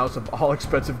 evacuating house of all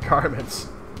expensive garments.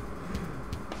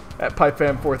 At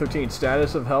Pipefam 413,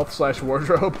 status of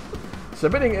health/wardrobe.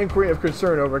 Submitting inquiry of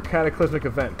concern over cataclysmic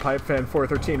event. Pipefam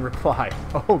 413 reply.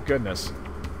 Oh goodness.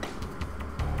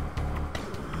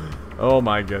 Oh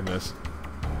my goodness.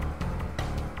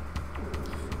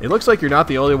 It looks like you're not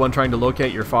the only one trying to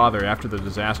locate your father after the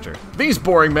disaster. These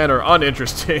boring men are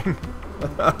uninteresting.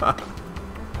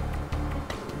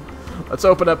 Let's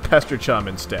open up Pester Chum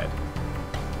instead.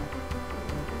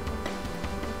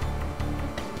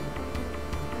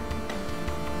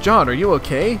 John, are you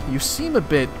okay? You seem a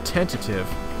bit tentative.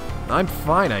 I'm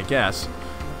fine, I guess.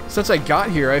 Since I got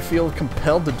here, I feel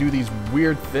compelled to do these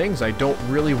weird things I don't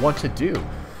really want to do.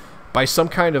 By some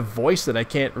kind of voice that I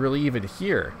can't really even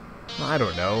hear. I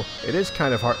don't know. It is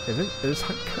kind of hard. It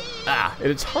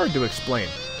is hard to explain.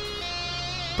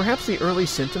 Perhaps the early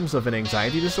symptoms of an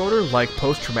anxiety disorder, like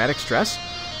post-traumatic stress?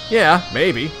 Yeah,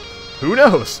 maybe. Who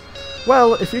knows?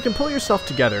 Well, if you can pull yourself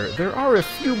together, there are a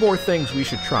few more things we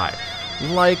should try.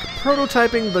 Like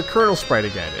prototyping the kernel sprite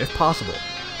again, if possible.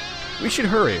 We should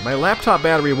hurry. My laptop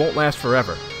battery won't last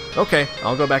forever. Okay,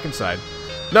 I'll go back inside.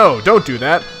 No, don't do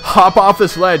that. Hop off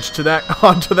this ledge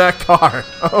onto that car.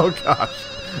 Oh gosh.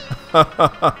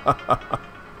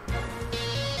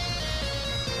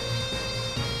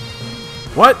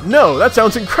 What? No, that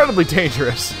sounds incredibly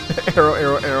dangerous. Arrow,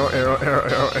 arrow, arrow, arrow, arrow,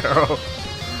 arrow, arrow.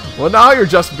 Well, now you're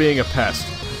just being a pest.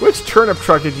 Which turnip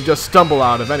truck did you just stumble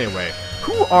out of anyway?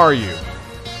 Who are you?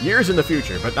 Years in the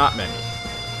future, but not many.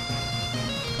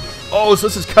 Oh, so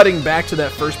this is cutting back to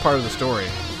that first part of the story.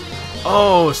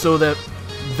 Oh, so that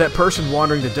person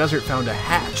wandering the desert found a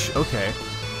hatch. Okay.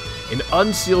 An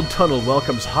unsealed tunnel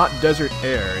welcomes hot desert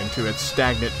air into its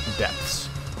stagnant depths.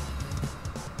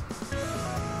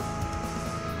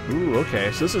 Ooh,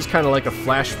 okay. So this is kind of like a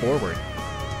flash forward.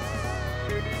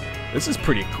 This is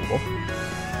pretty cool.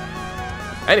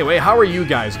 Anyway, how are you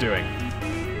guys doing?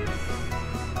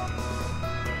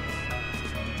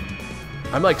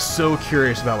 I'm like so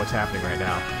curious about what's happening right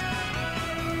now.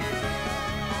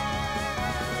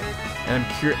 And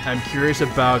I'm curious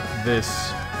about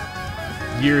this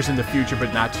years in the future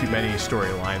but not too many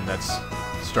storyline that's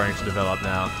starting to develop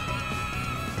now.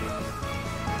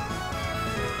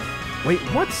 Wait,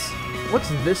 what's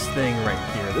this thing right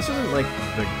here? This isn't like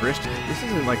the grist. This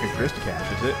isn't like a grist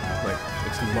cache, is it? Like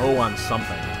it's low on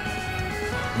something.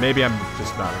 Maybe I'm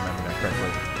just not remembering that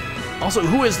correctly. Also,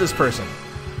 who is this person?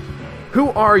 Who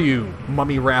are you,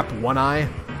 mummy wrap one-eye?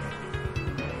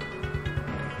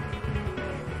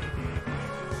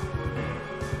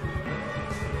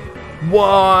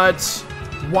 What?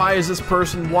 Why is this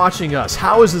person watching us?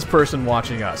 How is this person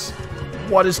watching us?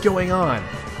 What is going on?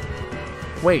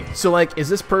 Wait, so like, is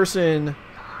this person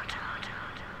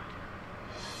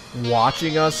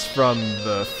watching us from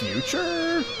the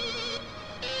future?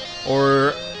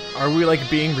 Or are we like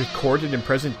being recorded in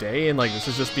present day and like this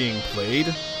is just being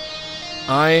played?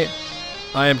 I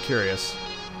am curious.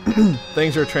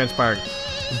 Things are transpiring.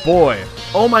 Boy,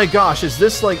 oh my gosh, is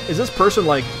this person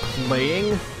like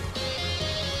playing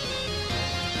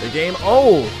the game?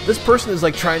 Oh, this person is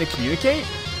like trying to communicate?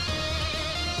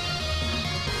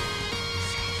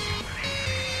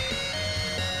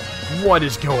 What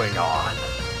is going on?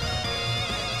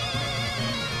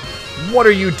 What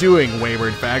are you doing,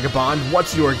 wayward vagabond?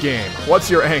 What's your game? What's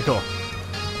your angle?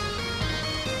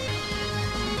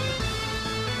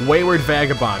 Wayward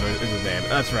Vagabond is his name.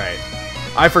 That's right.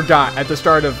 I forgot at the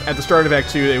start of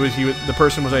Act 2 it was the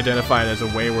person was identified as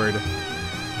a wayward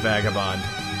vagabond.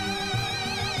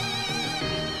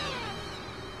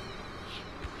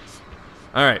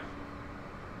 All right.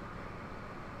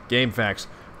 Game facts.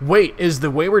 Wait, is the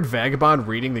wayward vagabond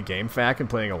reading the game fact and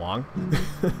playing along?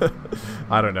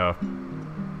 I don't know.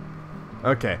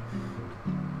 Okay.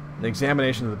 An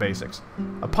examination of the basics.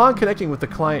 Upon connecting with the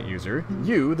client user,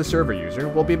 you, the server user,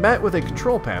 will be met with a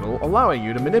control panel allowing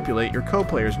you to manipulate your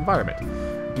co-player's environment.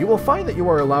 You will find that you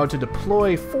are allowed to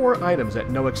deploy 4 items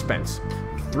at no expense.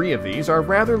 3 of these are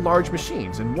rather large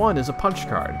machines, and 1 is a punch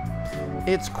card.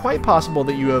 It's quite possible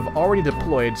that you have already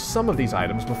deployed some of these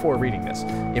items before reading this.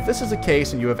 If this is the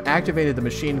case and you have activated the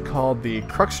machine called the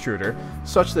Cruxtruder,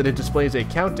 such that it displays a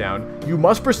countdown, you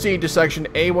must proceed to section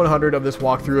A100 of this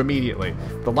walkthrough immediately.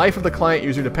 The life of the client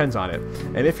user depends on it,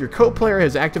 and if your co-player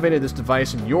has activated this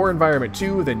device in your environment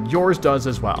too, then yours does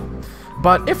as well.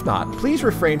 But if not, please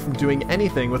refrain from doing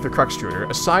anything with the Cruxtruder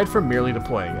aside from merely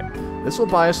deploying it. This will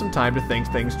buy us some time to think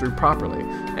things through properly,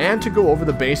 and to go over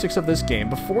the basics of this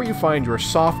game before you find your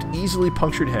soft, easily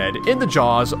punctured head in the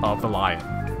jaws of the lion.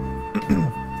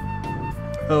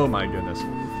 Oh my goodness.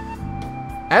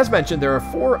 As mentioned, there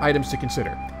are 4 items to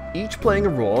consider, each playing a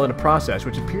role in a process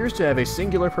which appears to have a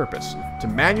singular purpose, to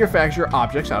manufacture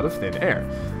objects out of thin air.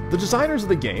 The designers of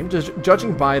the game,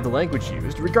 judging by the language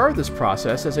used, regard this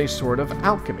process as a sort of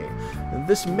alchemy.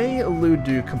 This may allude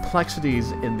to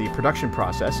complexities in the production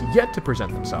process yet to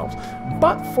present themselves,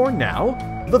 but for now,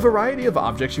 the variety of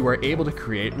objects you are able to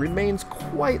create remains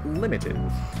quite limited.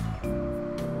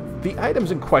 The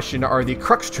items in question are the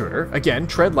Cruxtruder, again,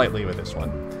 tread lightly with this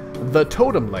one, the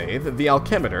Totem Lathe, the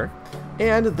Alchemitor,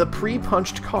 and the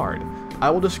pre-punched card. I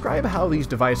will describe how these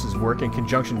devices work in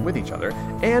conjunction with each other,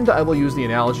 and I will use the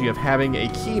analogy of having a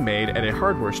key made at a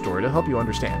hardware store to help you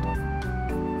understand.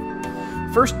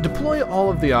 First, deploy all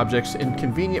of the objects in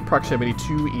convenient proximity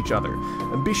to each other.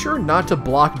 Be sure not to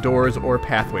block doors or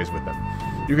pathways with them.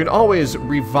 You can always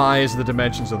revise the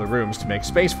dimensions of the rooms to make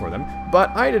space for them, but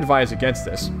I'd advise against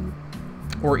this,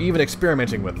 or even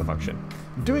experimenting with the function.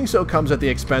 Doing so comes at the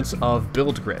expense of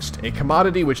build grist, a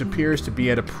commodity which appears to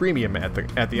be at a premium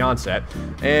at the onset,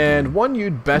 and one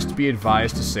you'd best be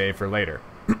advised to save for later.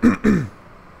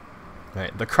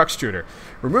 Right, the Cruxtruder.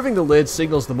 Removing the lid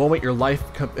signals the moment your life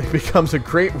becomes a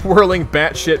great whirling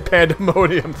batshit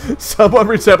pandemonium, somewhat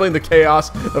resembling the chaos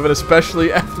of an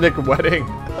especially ethnic wedding.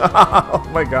 Oh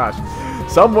my gosh.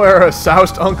 Somewhere, a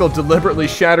soused uncle deliberately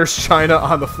shatters china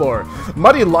on the floor.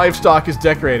 Muddy livestock is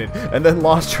decorated, and then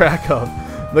lost track of.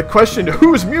 The question,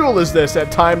 whose mule is this,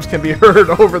 at times can be heard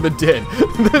over the din.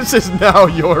 This is now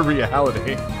your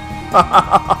reality.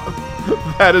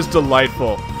 That is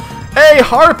delightful. Hey,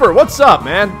 Harper, what's up,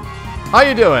 man? How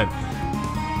you doing?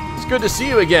 It's good to see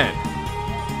you again.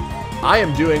 I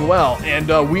am doing well,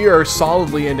 and we are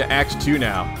solidly into Act 2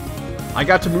 now. I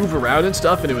got to move around and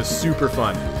stuff, and it was super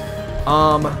fun.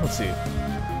 Let's see.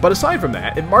 But aside from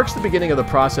that, it marks the beginning of the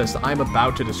process that I'm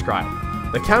about to describe.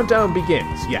 The countdown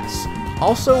begins, yes.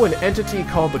 Also, an entity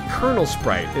called the Kernel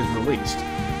Sprite is released.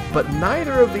 But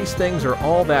neither of these things are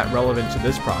all that relevant to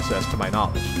this process, to my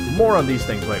knowledge. More on these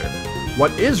things later.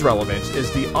 What is relevant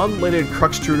is the unlidded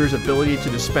Cruxtruder's ability to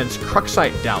dispense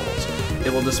Cruxite dowels.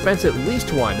 It will dispense at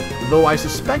least 1, though I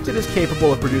suspect it is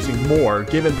capable of producing more,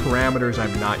 given parameters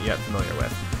I'm not yet familiar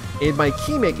with. In my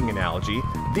key-making analogy,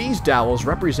 these dowels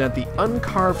represent the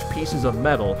uncarved pieces of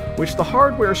metal which the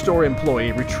hardware store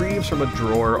employee retrieves from a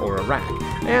drawer or a rack,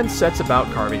 and sets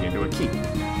about carving into a key.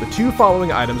 The 2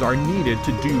 following items are needed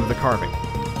to do the carving.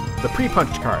 The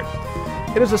pre-punched card.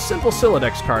 It is a simple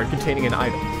Siladex card containing an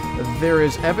item. there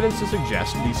is evidence to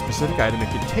suggest the specific item it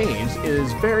contains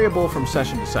is variable from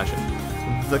session to session.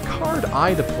 The card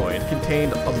I deployed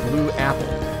contained a blue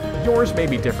apple. Yours may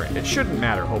be different. It shouldn't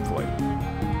matter, hopefully.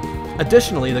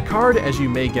 Additionally, the card, as you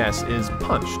may guess, is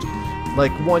punched,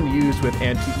 like one used with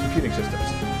antique computing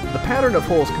systems. The pattern of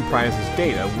holes comprises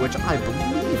data, which I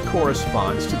believe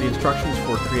corresponds to the instructions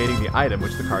for creating the item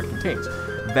which the card contains.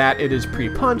 That it is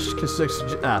pre-punched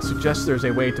suggests there's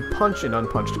a way to punch an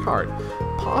unpunched card,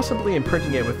 possibly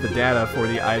imprinting it with the data for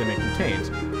the item it contains,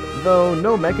 though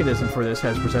no mechanism for this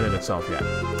has presented itself yet.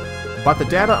 But the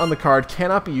data on the card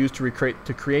cannot be used to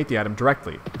create the item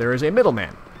directly. There is a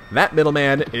middleman. That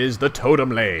middleman is the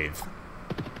totem lathe.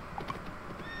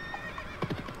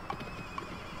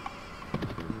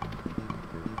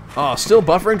 Oh, still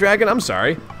buffering, Dragon? I'm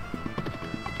sorry.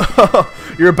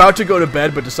 You're about to go to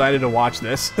bed but decided to watch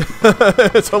this.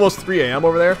 It's almost 3 a.m.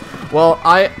 over there. Well,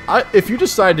 if you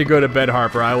decide to go to bed,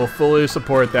 Harper, I will fully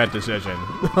support that decision.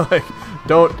 Like,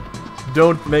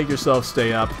 don't make yourself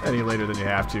stay up any later than you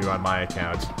have to on my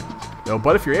account. No,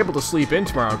 but if you're able to sleep in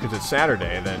tomorrow because it's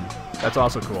Saturday, then that's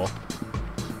also cool.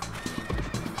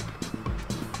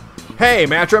 Hey,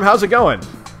 Matrim, how's it going?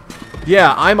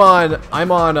 Yeah,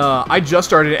 I just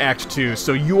started Act 2,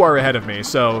 so you are ahead of me,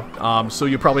 so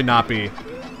you'll probably not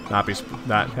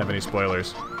have any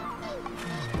spoilers.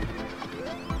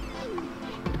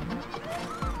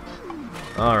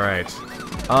 Alright.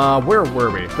 Where were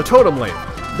we? The totem lathe.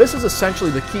 This is essentially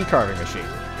the key carving machine.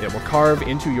 It will carve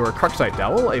into your Cruxite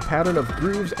dowel a pattern of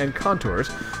grooves and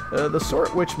contours, the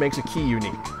sort which makes a key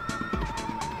unique.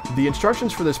 The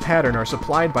instructions for this pattern are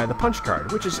supplied by the punch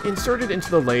card, which is inserted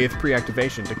into the lathe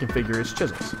pre-activation to configure its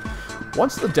chisels.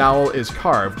 Once the dowel is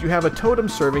carved, you have a totem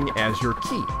serving as your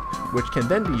key, which can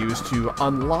then be used to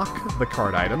unlock the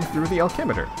card item through the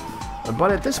alchemitor.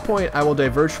 But at this point, I will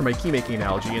diverge from my key-making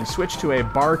analogy and switch to a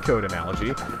barcode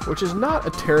analogy, which is not a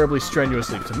terribly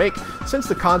strenuous leap to make, since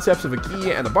the concepts of a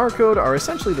key and a barcode are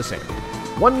essentially the same.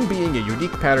 One being a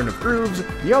unique pattern of grooves,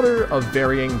 the other of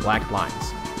varying black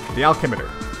lines. The alchemitor.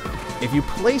 If you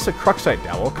place a Cruxite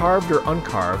dowel, carved or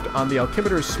uncarved, on the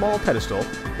alchemitor's small pedestal,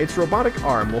 its robotic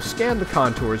arm will scan the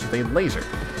contours with a laser,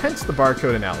 hence the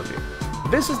barcode analogy.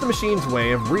 This is the machine's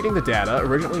way of reading the data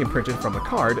originally imprinted from the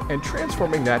card and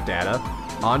transforming that data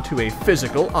onto a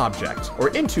physical object, or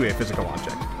into a physical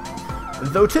object.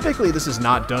 Though typically this is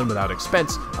not done without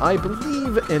expense, I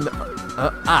believe in...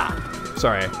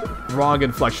 sorry, wrong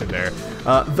inflection there.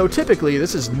 Though typically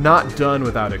this is not done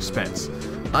without expense.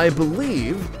 I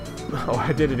believe... Oh,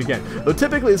 I did it again. Though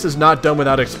typically this is not done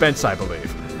without expense, I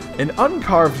believe. An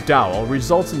uncarved dowel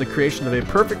results in the creation of a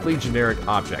perfectly generic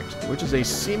object, which is a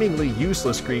seemingly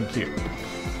useless green cube.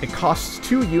 It costs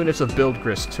 2 units of build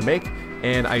grist to make,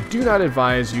 and I do not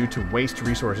advise you to waste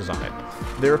resources on it.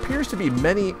 There appears to be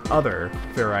many other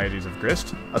varieties of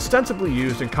grist, ostensibly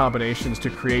used in combinations to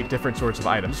create different sorts of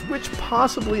items, which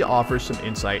possibly offers some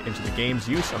insight into the game's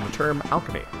use of the term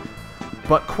alchemy.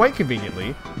 But quite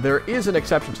conveniently, there is an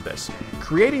exception to this.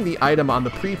 Creating the item on the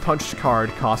pre-punched card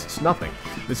costs nothing.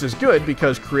 This is good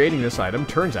because creating this item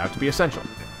turns out to be essential.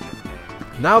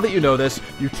 Now that you know this,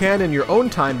 you can in your own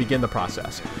time begin the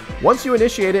process. Once you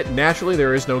initiate it, naturally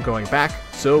there is no going back,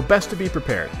 so best to be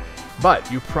prepared.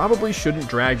 But you probably shouldn't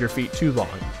drag your feet too long.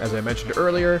 As I mentioned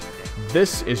earlier,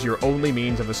 this is your only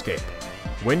means of escape.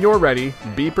 When you're ready,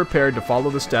 be prepared to follow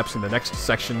the steps in the next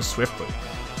section swiftly.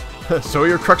 So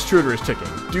your Crux Truder is ticking.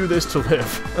 Do this to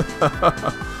live.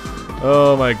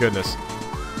 Oh my goodness.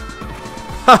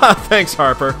 Thanks,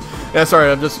 Harper. Yeah,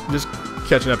 sorry, I'm just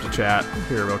catching up to chat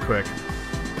here real quick.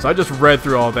 So I just read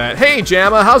through all that. Hey,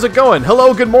 Jamma, how's it going?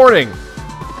 Hello, good morning.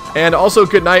 And also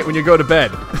good night when you go to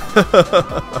bed.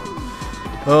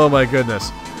 Oh my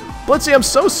goodness. Blitzy, I'm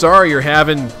so sorry you're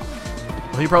having...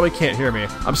 Well, you probably can't hear me.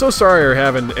 I'm so sorry you're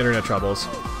having internet troubles.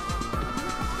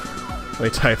 Let me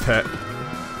type that.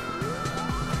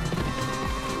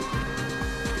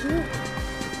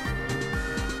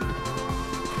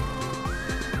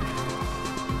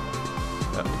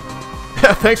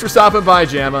 Thanks for stopping by,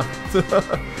 Jamma.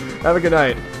 Have a good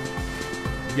night.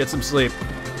 Get some sleep.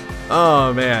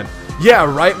 Oh man. Yeah,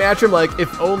 right, Matrim. Like,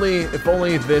 if only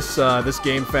this this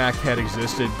game fact had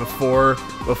existed before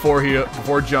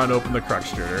John opened the Crux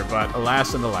Shooter, but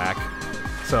alas and alack.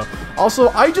 So, also,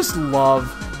 I just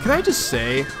love. Can I just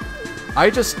say, I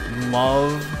just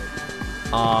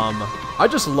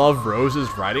love Rose's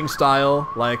writing style.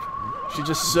 Like, it's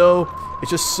just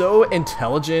so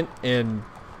intelligent and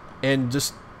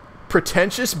just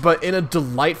pretentious, but in a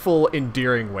delightful,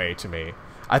 endearing way to me.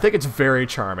 I think it's very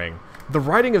charming. The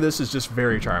writing of this is just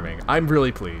very charming. I'm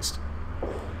really pleased.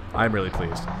 I'm really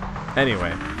pleased.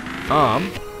 Anyway,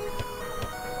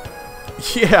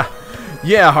 Yeah.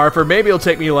 Yeah, Harper, maybe it'll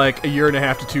take me like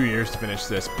 1.5 to 2 years to finish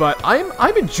this, but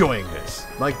I'm enjoying this.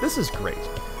 Like, this is great.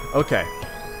 Okay.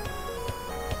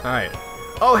 Alright.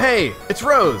 Oh, hey! It's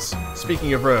Rose!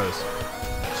 Speaking of Rose.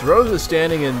 So Rose is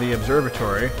standing in the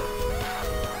observatory,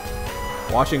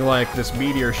 watching, like, this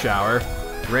meteor shower,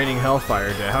 raining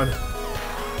hellfire down.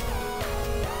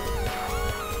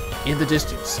 In the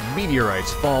distance,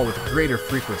 meteorites fall with greater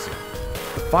frequency.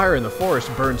 The fire in the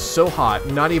forest burns so hot,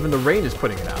 not even the rain is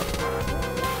putting it out.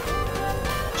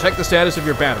 Check the status of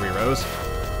your battery, Rose.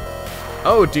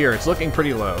 Oh dear, it's looking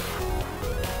pretty low.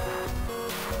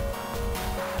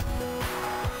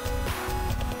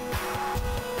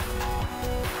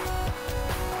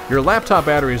 Your laptop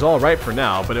battery is alright for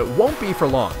now, but it won't be for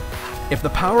long. If the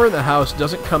power in the house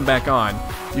doesn't come back on,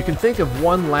 you can think of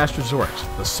one last resort,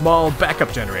 the small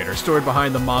backup generator stored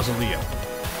behind the mausoleum.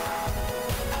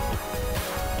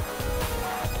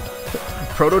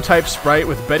 Prototype sprite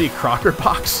with Betty Crocker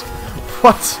box?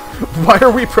 What? Why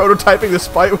are we prototyping the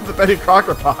sprite with the Betty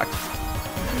Crocker box?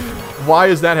 Why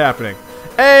is that happening?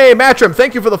 Hey, Matrim,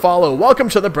 thank you for the follow. Welcome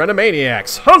to the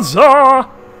Brennomaniacs. Huzzah!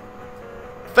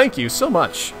 Thank you so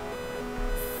much.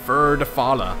 For the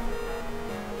follow.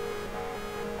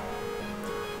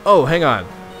 Oh, hang on.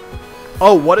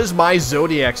 Oh, what is my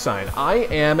zodiac sign? I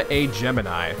am a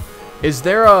Gemini. Is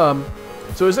there a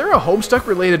Homestuck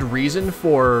related reason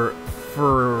for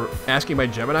asking my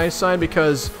Gemini sign?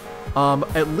 Because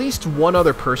at least one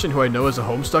other person who I know is a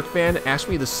Homestuck fan asked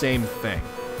me the same thing.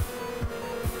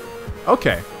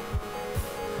 Okay.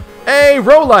 Hey,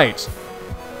 Rolite!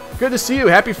 Good to see you.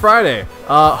 Happy Friday.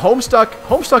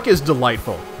 Homestuck is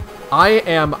delightful. I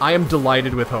am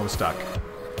delighted with Homestuck.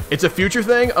 It's a future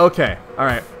thing? Okay.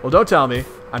 Alright. Well, don't tell me.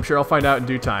 I'm sure I'll find out in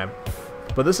due time.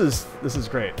 But this is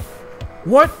great.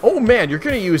 What? Oh man, you're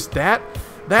gonna use that?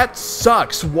 That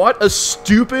sucks. What a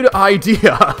stupid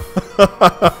idea.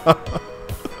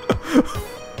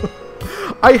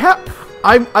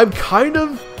 I'm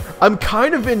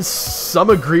kind of in some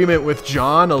agreement with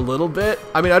John a little bit.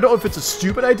 I mean, I don't know if it's a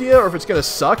stupid idea or if it's gonna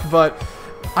suck, but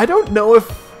I don't know if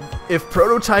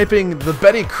prototyping the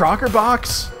Betty Crocker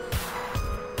box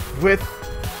with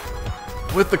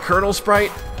the kernel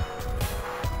sprite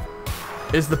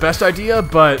is the best idea,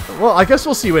 but, well, I guess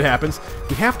we'll see what happens.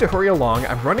 We have to hurry along.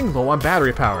 I'm running low on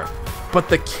battery power. But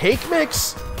the cake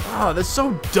mix? Oh, that's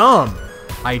so dumb.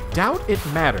 I doubt it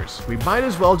matters. We might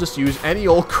as well just use any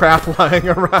old crap lying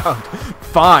around.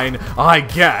 Fine, I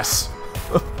guess.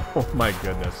 Oh my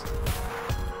goodness.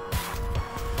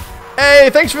 Hey,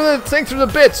 thanks for the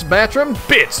bits, Matrim.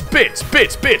 Bits.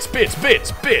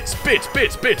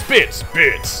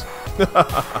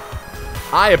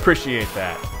 I appreciate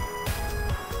that.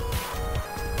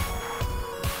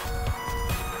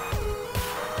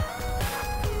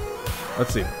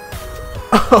 Let's see.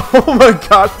 Oh my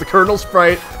gosh, the kernel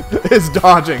sprite is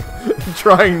dodging,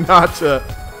 trying not to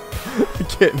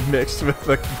get mixed with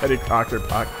the Betty Crocker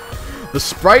box. The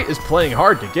sprite is playing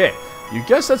hard to get. You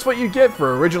guess that's what you get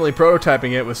for originally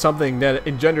prototyping it with something that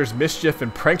engenders mischief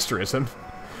and pranksterism.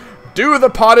 Do the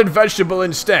potted vegetable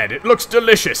instead. It looks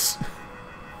delicious.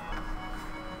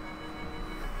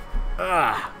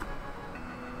 Ah.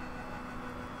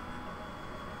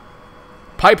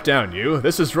 Pipe down, you.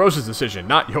 This is Rose's decision,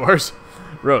 not yours.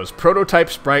 Rose, prototype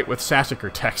sprite with Sassacre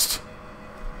text.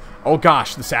 Oh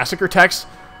gosh, the Sassacre text?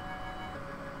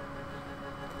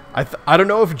 I don't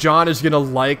know if John is gonna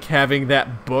like having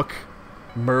that book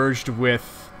merged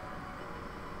with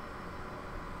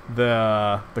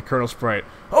the kernel sprite.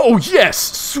 Oh yes,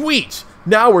 sweet!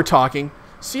 Now we're talking.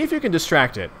 See if you can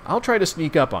distract it. I'll try to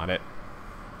sneak up on it.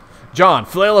 John,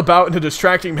 flail about in a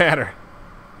distracting manner.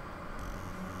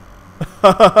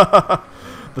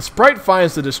 The sprite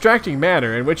finds the distracting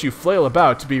manner in which you flail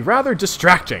about to be rather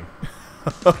distracting.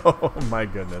 Oh my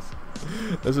goodness.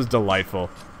 This is delightful.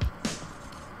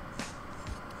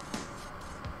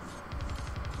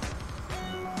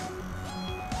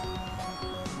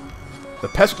 The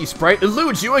pesky sprite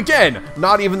eludes you again!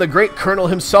 Not even the great Colonel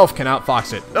himself can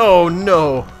outfox it. Oh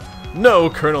no! No,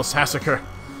 Colonel Sassacre!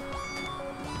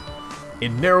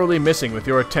 In narrowly missing with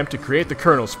your attempt to create the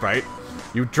Colonel sprite,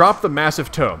 you drop the massive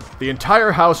tome. The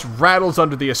entire house rattles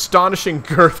under the astonishing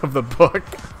girth of the book.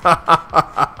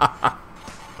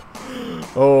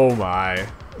 Oh my.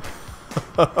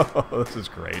 This is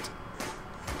great.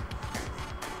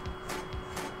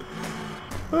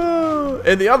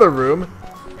 In the other room,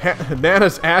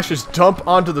 Nana's ashes dump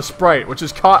onto the sprite, which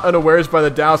is caught unawares by the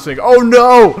dowsing. Oh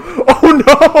no! Oh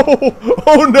no!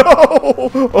 Oh no!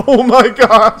 Oh my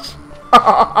gosh!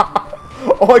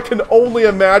 Oh, I can only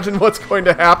imagine what's going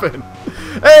to happen.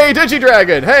 Hey,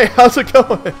 Digidragon! Hey, how's it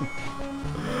going?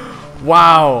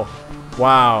 Wow.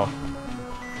 Wow.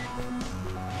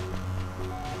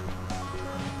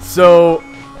 So,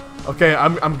 okay,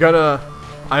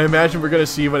 I imagine we're gonna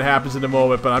see what happens in a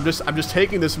moment, but I'm just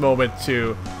taking this moment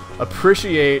to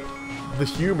appreciate the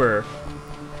humor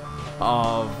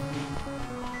of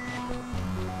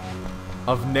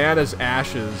Nana's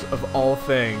ashes, of all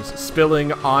things,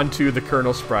 spilling onto the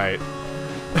Colonel Sprite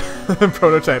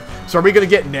prototype. So are we gonna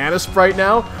get Nana Sprite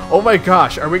now? Oh my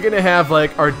gosh, are we gonna have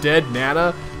like our dead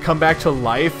Nana come back to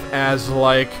life as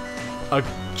like a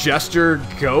jester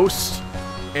ghost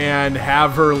and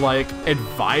have her like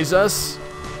advise us?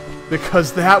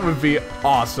 Because that would be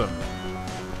awesome.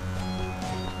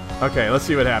 Okay, let's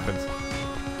see what happens.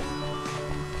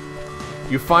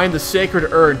 You find the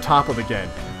sacred urn toppled again.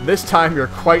 This time you're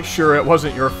quite sure it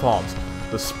wasn't your fault.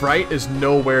 The sprite is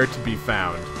nowhere to be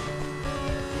found.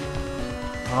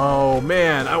 Oh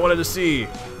man, I wanted to see.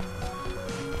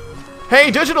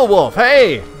 Hey, Digital Wolf!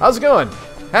 Hey! How's it going?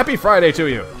 Happy Friday to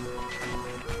you.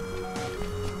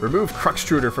 Remove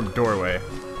Cruxtruder from doorway.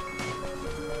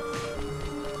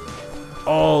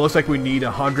 Oh, looks like we need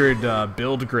 100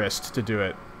 build grist to do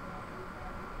it.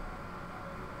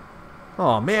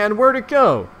 Oh man, where'd it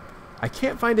go? I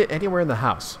can't find it anywhere in the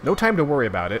house. No time to worry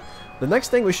about it. The next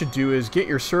thing we should do is get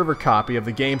your server copy of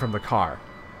the game from the car.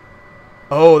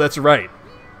 Oh, that's right.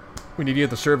 We need to get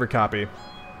the server copy.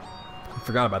 I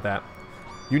forgot about that.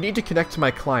 You need to connect to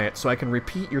my client so I can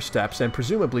repeat your steps and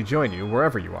presumably join you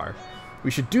wherever you are.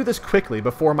 We should do this quickly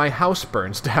before my house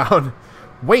burns down.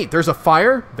 Wait, there's a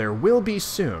fire? There will be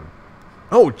soon.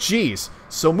 Oh, jeez.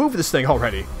 So move this thing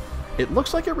already. It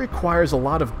looks like it requires a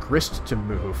lot of grist to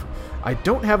move. I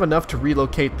don't have enough to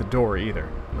relocate the door either.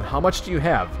 How much do you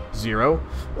have? 0?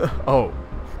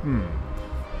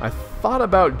 I thought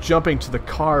about jumping to the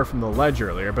car from the ledge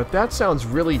earlier, but that sounds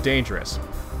really dangerous.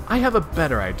 I have a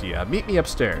better idea. Meet me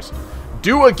upstairs.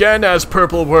 Do again as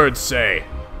purple words say.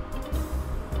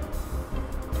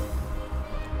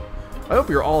 I hope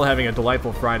you're all having a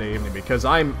delightful Friday evening, because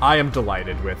I am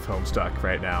delighted with Homestuck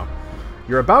right now.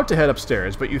 You're about to head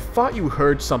upstairs, but you thought you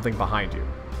heard something behind you.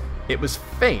 It was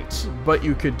faint, but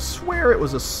you could swear it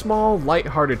was a small,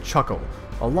 light-hearted chuckle,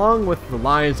 along with the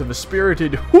lines of a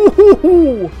spirited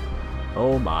hoo-hoo-hoo.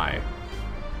 Oh my.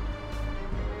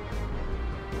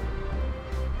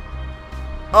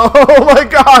 Oh my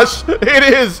gosh!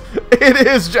 It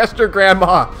is Jester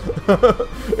Grandma!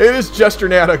 It is Jester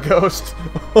Nana Ghost.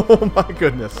 Oh my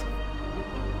goodness.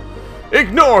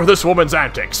 Ignore this woman's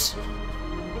antics!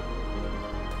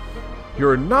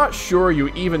 You're not sure you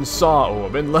even saw a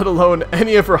woman, let alone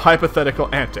any of her hypothetical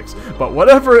antics. But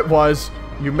whatever it was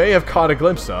you may have caught a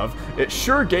glimpse of, it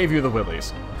sure gave you the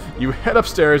willies. You head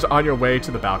upstairs on your way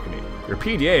to the balcony. Your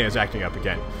PDA is acting up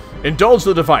again. Indulge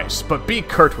the device, but be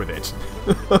curt with it.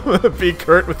 Be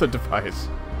curt with the device.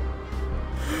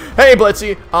 Hey,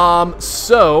 Blitzy.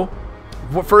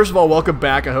 First of all, welcome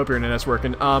back. I hope your internet's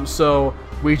working. So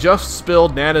we just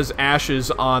spilled Nana's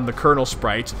ashes on the Colonel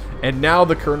Sprite, and now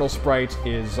the Colonel Sprite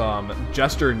is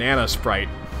Jester Nana Sprite,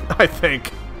 I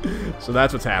think. So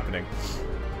that's what's happening.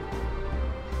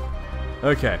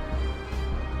 Okay.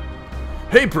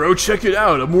 Hey, bro, check it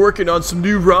out. I'm working on some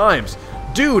new rhymes.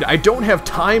 Dude, I don't have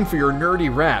time for your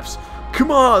nerdy raps.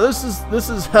 Come on, this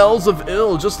is hells of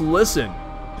ill. Just listen.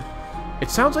 It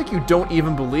sounds like you don't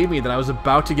even believe me that I was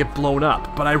about to get blown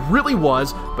up, but I really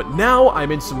was. But now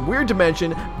I'm in some weird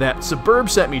dimension that Suburb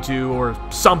sent me to, or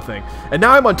something. And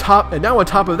now I'm on top. And now on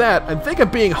top of that, I think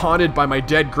I'm being haunted by my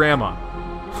dead grandma.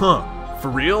 Huh? For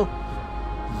real?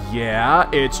 Yeah,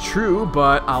 it's true,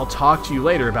 but I'll talk to you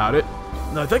later about it.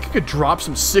 And I think I could drop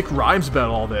some sick rhymes about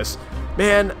all this.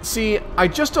 Man, see, I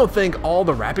just don't think all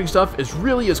the rapping stuff is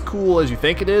really as cool as you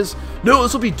think it is. No,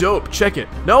 this will be dope. Check it.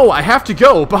 No, I have to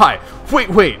go. Bye.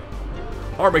 Wait.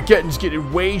 Armageddon's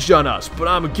getting waged on us, but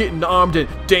I'm getting armed and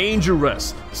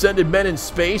dangerous. Sending men in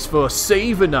space for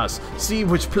saving us. See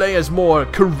which player's more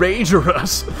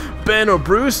courageous. Ben or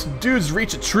Bruce? Dudes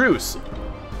reach a truce.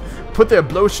 Put their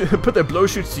blow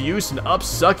shoots to use and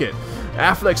upsuck it.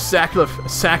 Affleck's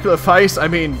sacrifice,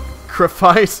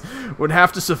 would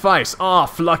have to suffice. Aw,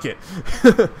 fluck it.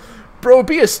 Bro,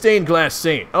 be a stained glass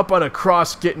saint. Up on a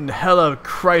cross getting hella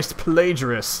Christ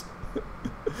plagiarist.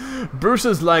 Bruce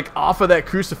is like, off of that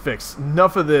crucifix.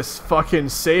 Enough of this fucking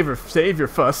savior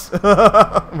fuss.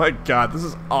 Oh my god, this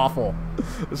is awful.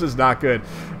 This is not good.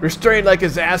 Restrained like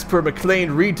his ass per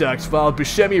McLean Redux while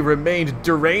Buscemi remained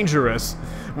derangerous.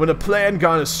 When a plan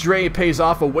gone astray pays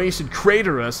off a wasted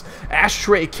craterus,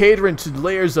 ashtray catering to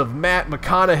layers of Matt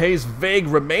McConaughey's vague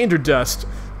remainder dust.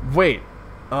 Wait,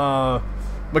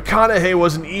 McConaughey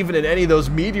wasn't even in any of those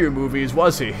Meteor movies,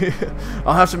 was he?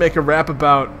 I'll have to make a rap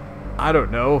about I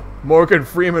don't know, Morgan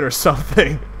Freeman or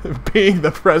something being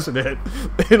the president.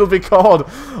 It'll be called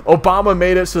Obama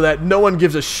Made It So That No One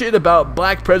Gives a Shit About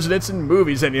Black Presidents in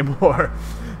Movies Anymore.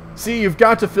 See, you've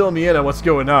got to fill me in on what's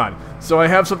going on, so I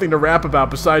have something to rap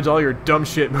about besides all your dumb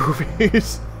shit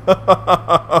movies.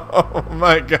 Oh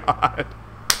my god.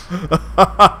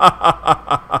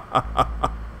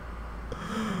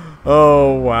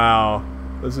 Oh wow.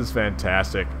 This is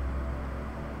fantastic.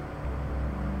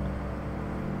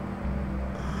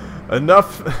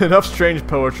 Enough strange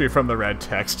poetry from the red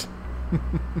text.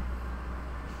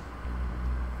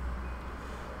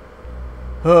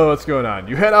 Oh, what's going on?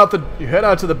 You head out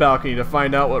to the balcony to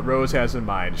find out what Rose has in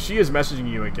mind. She is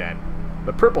messaging you again.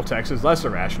 The purple text is less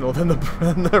irrational than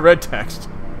the red text.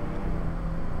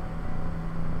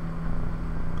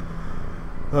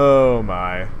 Oh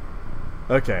my.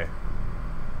 Okay.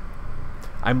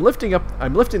 I'm lifting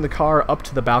the car up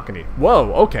to the balcony.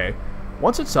 Whoa, okay.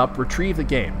 Once it's up, retrieve the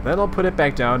game. Then I'll put it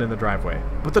back down in the driveway.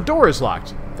 But the door is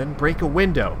locked. Then break a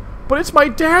window. But it's my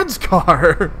dad's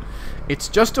car! It's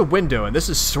just a window, and this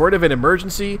is sort of an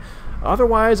emergency.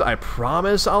 Otherwise, I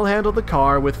promise I'll handle the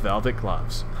car with velvet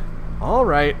gloves.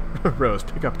 Alright. Rose,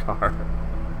 pick up car.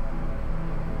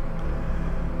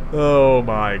 Oh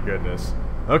my goodness.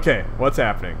 Okay, what's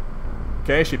happening?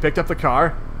 Okay, she picked up the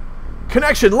car.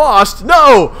 Connection lost?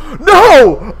 No!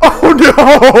 No! Oh no!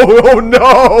 Oh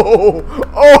no!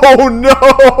 Oh no!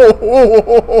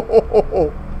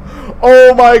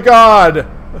 Oh my god!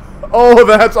 Oh,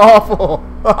 that's awful!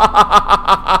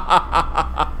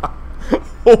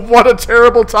 What a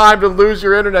terrible time to lose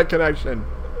your internet connection.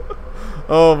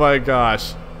 Oh my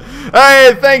gosh.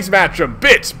 Hey, thanks, Matrim.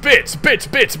 Bits, bits, bits,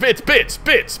 bits, bits, bits,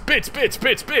 bits, bits, bits,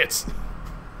 bits, bits.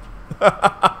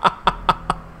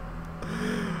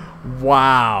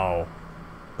 Wow.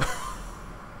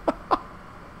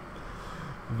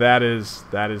 That is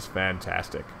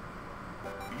fantastic.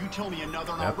 You tell me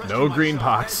another and Yep, I'll rescue no green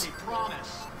myself, box. as a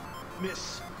promise.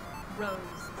 Miss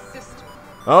Rose's sister.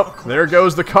 Oh, there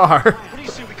goes the car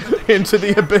into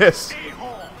the abyss.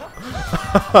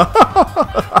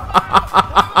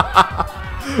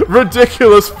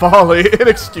 Ridiculous folly,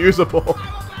 inexcusable.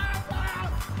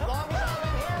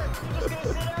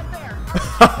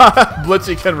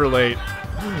 Blitzy can relate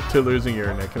to losing your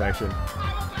internet connection.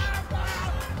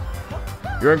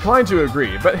 You're inclined to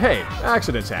agree, but hey,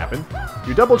 accidents happen.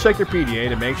 You double check your PDA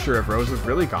to make sure if Rose is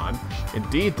really gone.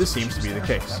 Indeed, this seems to be the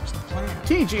case.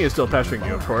 TG is still pestering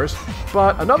you, of course,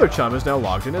 but another chum is now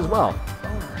logged in as well.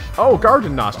 Oh,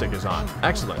 Garden Gnostic is on.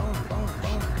 Excellent.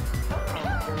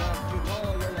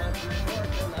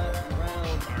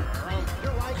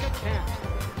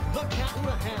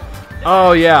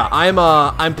 Oh yeah,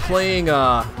 I'm playing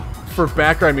for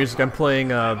background music. I'm playing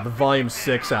the Volume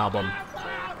 6 album,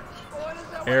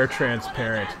 Air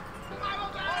Transparent.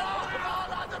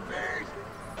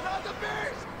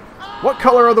 What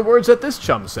color are the words that this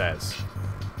chum says?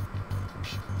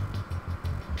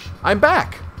 I'm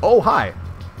back. Oh hi.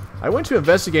 I went to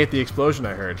investigate the explosion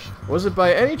I heard. Was it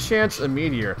by any chance a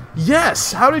meteor?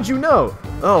 Yes! How did you know?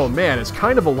 Oh man, it's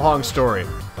kind of a long story.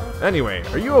 Anyway,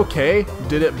 are you okay?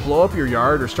 Did it blow up your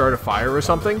yard or start a fire or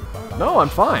something? No, I'm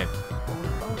fine.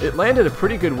 It landed a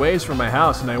pretty good ways from my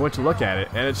house and I went to look at it,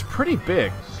 and it's pretty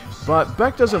big. But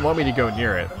Beck doesn't want me to go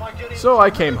near it. So I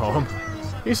came home.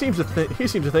 He seems to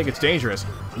think it's dangerous.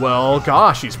 Well,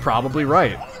 gosh, he's probably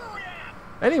right.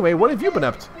 Anyway, what have you been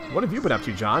up to? What have you been up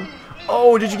to, John?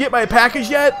 Oh, did you get my package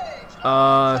yet?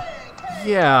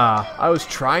 Yeah, I was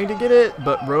trying to get it,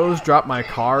 but Rose dropped my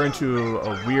car into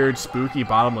a weird, spooky,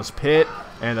 bottomless pit,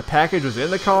 and the package was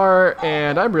in the car,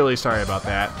 and I'm really sorry about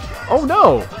that. Oh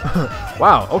no!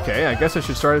 Wow, okay, I guess I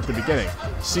should start at the beginning.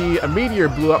 See, a meteor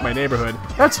blew up my neighborhood.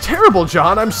 That's terrible,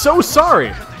 John, I'm so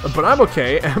sorry! But I'm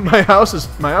okay, and my house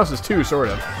is too, sort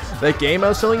of. That game I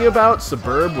was telling you about,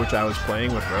 Suburb, which I was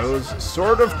playing with Rose,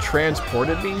 sort of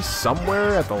transported me somewhere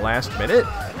at the last minute,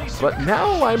 but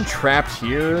now I'm trapped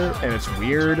here, and it's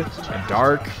weird and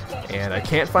dark, and I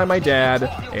can't find my dad,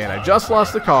 and I just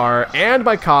lost the car and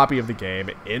my copy of the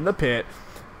game in the pit,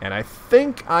 and I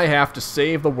think I have to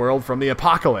save the world from the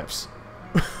apocalypse.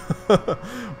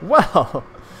 Well,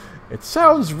 it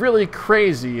sounds really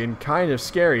crazy and kind of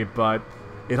scary, but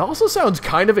it also sounds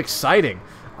kind of exciting.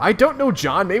 I don't know,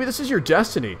 John. Maybe this is your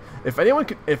destiny. If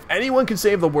anyone can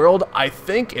save the world, I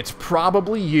think it's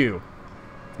probably you.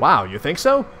 Wow, you think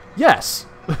so? Yes.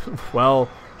 Well,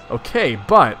 okay,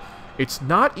 but it's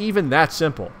not even that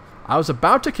simple. I was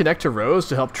about to connect to Rose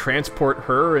to help transport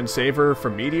her and save her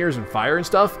from meteors and fire and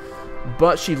stuff,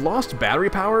 but she lost battery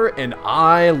power and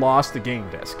I lost the game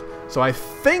disc. So I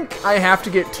think I have to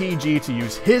get TG to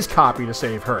use his copy to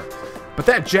save her. But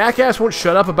that jackass won't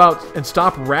shut up about and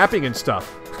stop rapping and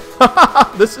stuff.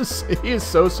 He is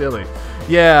so silly.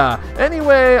 Yeah,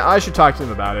 anyway, I should talk to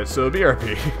him about it, so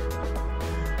BRP.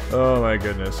 Oh my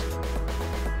goodness.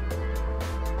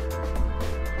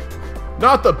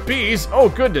 Not the bees! Oh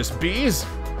goodness, bees?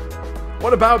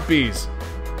 What about bees?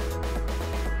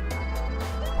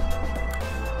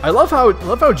 I love how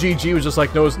GG was just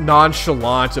like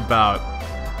nonchalant about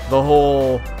the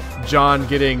whole John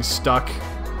getting stuck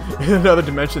in another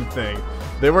dimension thing.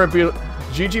 They weren't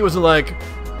GG wasn't like,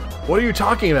 what are you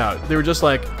talking about? They were just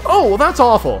like, oh, well, that's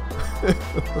awful.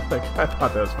 Like, I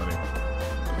thought that was funny.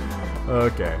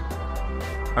 Okay.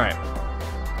 Alright.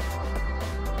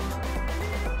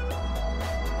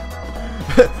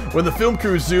 When the film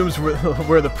crew zooms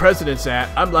where the president's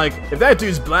at, I'm like, if that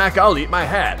dude's black, I'll eat my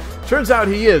hat. Turns out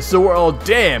he is, so we're all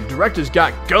damn. Director's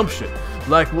got gumption.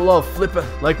 Like we'll all flip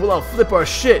our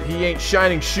shit. He ain't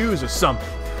shining shoes or something.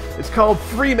 It's called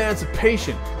free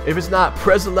emancipation. If it's not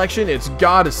pres-election, it's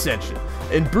God ascension.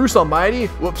 And Bruce Almighty,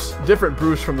 whoops, different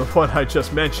Bruce from the one I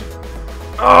just mentioned.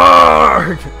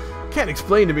 Arrgh! Can't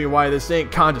explain to me why this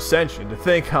ain't condescension. To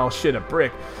think I'll shit a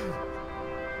brick.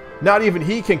 Not even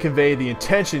he can convey the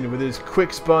intention with his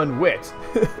quick-spun wit.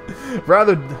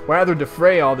 rather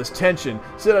defray all this tension,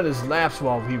 sit on his laps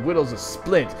while he whittles a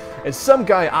splint, and some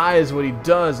guy eyes what he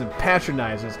does and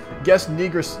patronizes, guess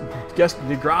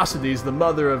negrosity's the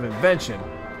mother of invention.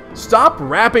 Stop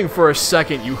rapping for a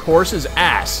second, you horse's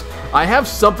ass. I have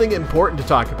something important to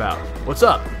talk about. What's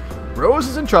up? Rose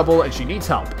is in trouble and she needs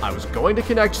help. I was going to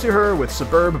connect to her with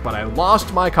Suburb, but I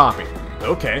lost my copy.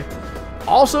 Okay.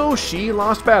 Also, she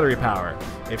lost battery power.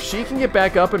 If she can get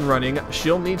back up and running,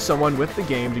 she'll need someone with the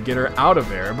game to get her out of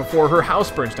there before her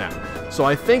house burns down. So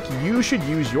I think you should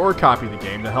use your copy of the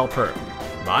game to help her.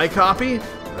 My copy?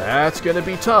 That's gonna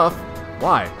be tough.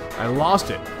 Why? I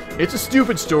lost it. It's a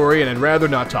stupid story and I'd rather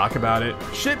not talk about it.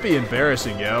 Shit be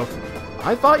embarrassing, yo.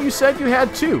 I thought you said you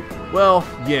had two. Well,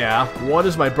 yeah, one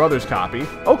is my brother's copy.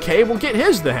 Okay, we'll get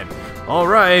his then.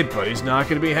 Alright, but he's not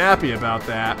gonna be happy about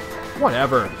that.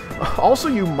 Whatever. Also,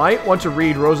 you might want to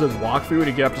read Rosa's walkthrough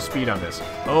to get up to speed on this.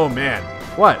 Oh man.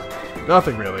 What?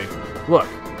 Nothing really. Look,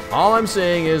 all I'm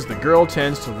saying is the girl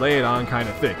tends to lay it on kind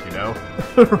of thick, you know?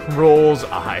 Rolls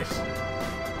eyes.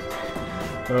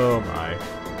 Oh my.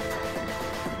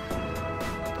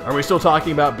 Are we still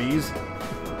talking about bees?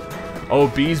 Oh,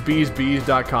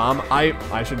 beesbees.com.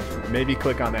 I should maybe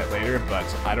click on that later, but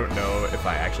I don't know if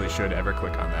I actually should ever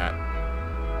click on that.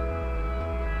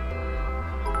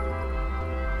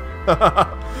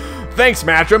 Thanks,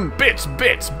 Matrim. Bits.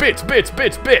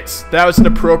 That was an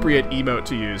appropriate emote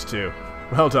to use, too.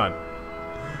 Well done.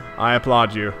 I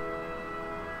applaud you.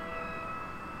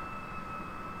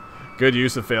 Good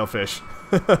use of failfish.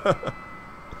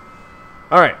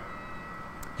 Alright.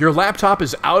 Your laptop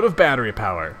is out of battery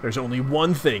power. There's only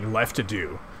one thing left to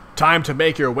do. Time to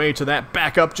make your way to that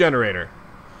backup generator.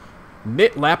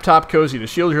 Knit laptop cozy to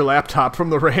shield your laptop from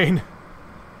the rain.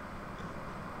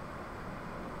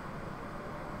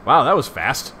 Wow, that was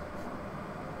fast.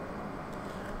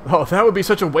 Oh, that would be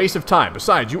such a waste of time.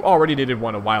 Besides, you already knitted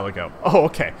one a while ago. Oh,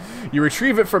 okay. You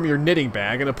retrieve it from your knitting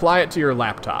bag and apply it to your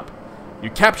laptop.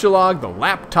 You capture log the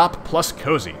laptop plus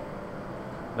cozy.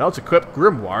 Now let's equip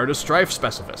Grimoire to Strife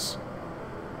Specifus.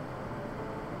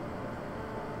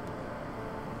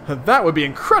 That would be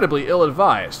incredibly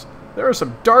ill-advised. There are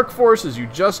some dark forces you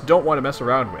just don't want to mess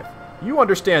around with. You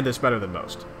understand this better than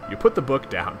most. You put the book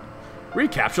down.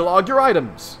 Recapture log your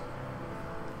items.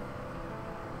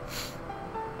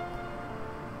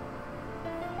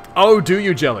 Oh, do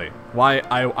you, Jelly? Why,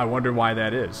 I wonder why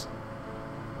that is.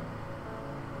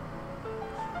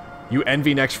 You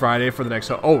envy next Friday for the next...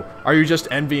 Oh, are you just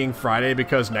envying Friday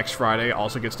because next Friday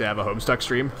also gets to have a Homestuck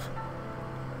stream?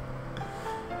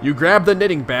 You grab the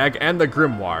knitting bag and the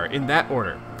grimoire, in that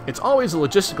order. It's always a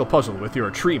logistical puzzle with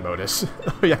your tree modus.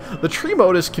 Oh yeah, the tree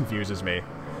modus confuses me.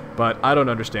 But I don't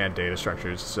understand data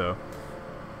structures, so...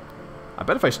 I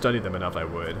bet if I studied them enough I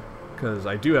would. Because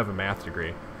I do have a math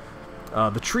degree.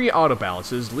 The tree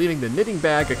auto-balances, leaving the knitting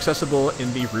bag accessible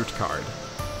in the root card.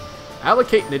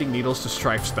 Allocate knitting needles to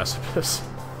Strife Specifus.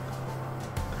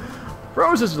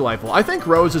 Rose is delightful. I think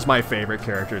Rose is my favorite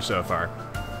character so far.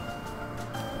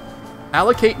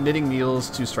 Allocate knitting needles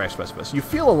to Strife Specifus. You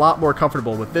feel a lot more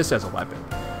comfortable with this as a weapon.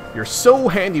 You're so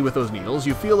handy with those needles,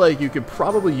 you feel like you could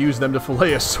probably use them to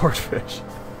fillet a swordfish.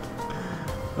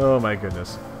 Oh my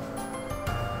goodness.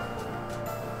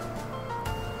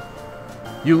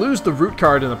 You lose the root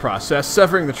card in the process,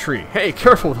 severing the tree. Hey,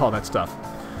 careful with all that stuff.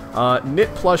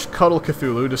 Knit plush cuddle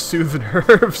Cthulhu to soothe the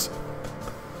nerves.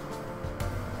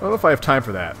 I don't know if I have time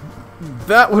for that.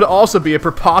 That would also be a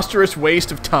preposterous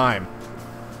waste of time.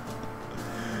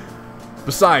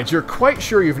 Besides, you're quite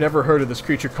sure you've never heard of this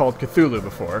creature called Cthulhu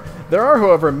before. There are,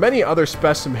 however, many other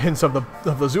specimens of the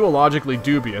zoologically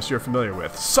dubious you're familiar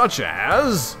with, such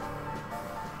as...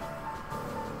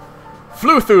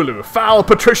 Fluthulu, foul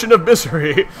patrician of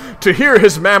misery. To hear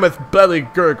his mammoth belly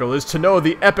gurgle is to know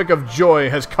the epic of joy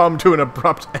has come to an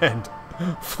abrupt end.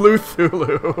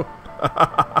 Fluthulu.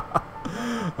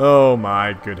 Oh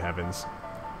my good heavens.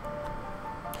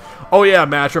 Oh yeah,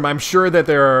 Matrim, I'm sure that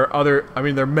there are there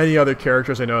are many other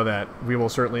characters I know that we will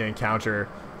certainly encounter.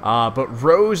 But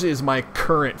Rose is my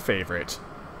current favorite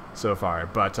so far.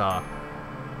 But,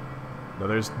 no,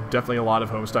 there's definitely a lot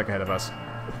of Homestuck ahead of us.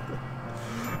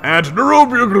 And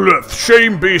Nerobuglith,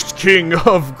 shame-beast king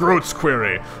of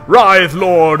Groatsquery, writhe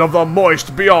lord of the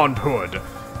moist beyondhood.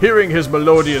 Hearing his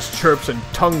melodious chirps and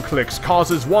tongue clicks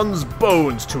causes one's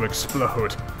bones to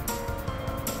explode.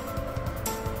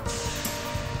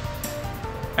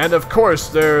 And of course,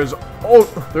 there's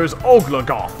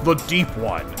Oglagoth, the Deep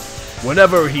One.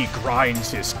 Whenever he grinds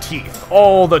his teeth,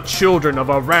 all the children of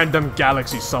a random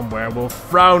galaxy somewhere will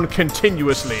frown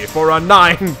continuously for a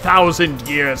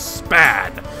 9,000-year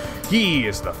span. He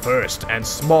is the first and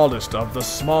smallest of the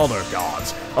smaller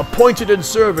gods, appointed in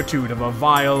servitude of a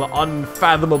vile,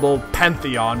 unfathomable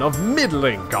pantheon of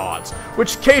middling gods,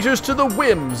 which caters to the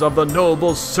whims of the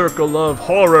noble circle of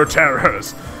horror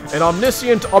terrors. An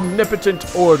omniscient,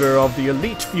 omnipotent order of the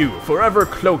elite few, forever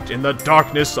cloaked in the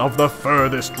darkness of the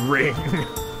furthest ring.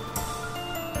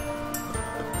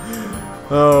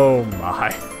 Oh my.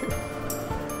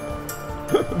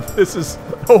 This is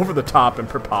over the top and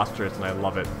preposterous, and I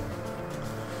love it.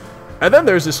 And then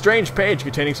there's this strange page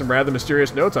containing some rather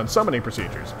mysterious notes on summoning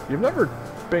procedures. You've never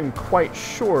been quite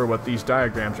sure what these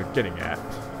diagrams are getting at.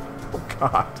 Oh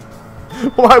god.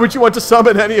 Why would you want to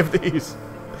summon any of these?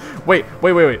 Wait.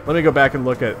 Let me go back and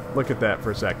look at that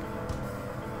for a sec.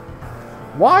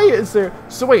 Why is there...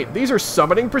 So wait, these are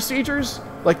summoning procedures?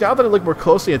 Like, now that I look more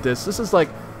closely at this is like...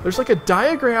 There's like a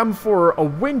diagram for a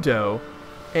window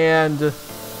and...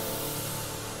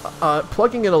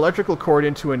 plugging an electrical cord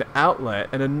into an outlet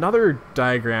and another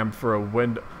diagram for a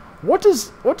window. What do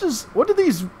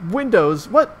these windows...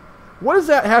 What does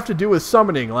that have to do with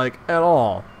summoning, like, at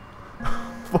all?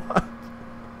 What?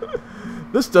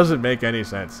 This doesn't make any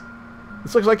sense.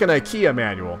 This looks like an IKEA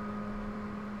manual.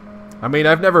 I mean,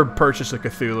 I've never purchased a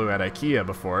Cthulhu at IKEA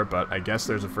before, but I guess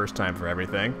there's a first time for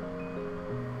everything.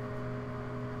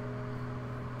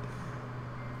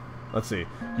 Let's see.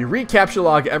 You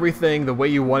recaptulog everything the way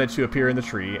you want it to appear in the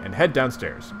tree and head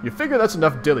downstairs. You figure that's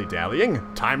enough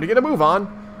dilly-dallying. Time to get a move on.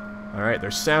 Alright,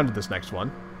 there's sound to this next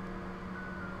one.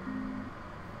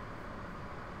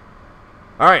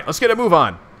 Alright, let's get a move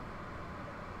on.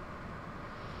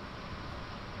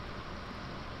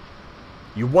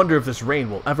 You wonder if this rain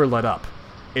will ever let up.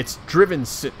 It's driven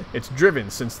since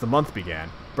the month began,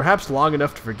 perhaps long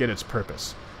enough to forget its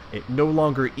purpose. It no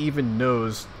longer even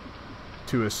knows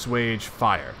to assuage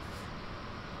fire.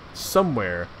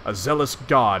 Somewhere, a zealous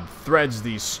god threads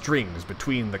these strings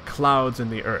between the clouds and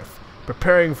the earth,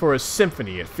 preparing for a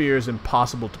symphony it fears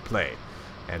impossible to play.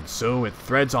 And so it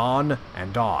threads on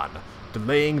and on,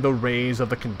 delaying the rays of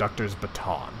the conductor's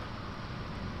baton.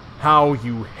 How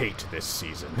you hate this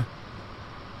season.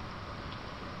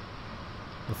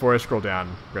 Before I scroll down,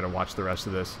 we're going to watch the rest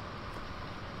of this.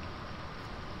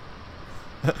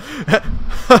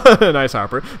 Nice,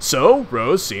 Harper. So,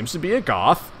 Rose seems to be a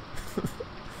goth.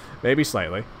 Maybe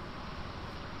slightly.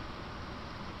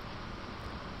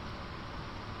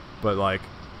 But, like,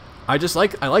 I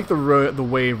like the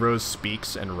way Rose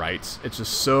speaks and writes. It's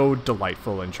just so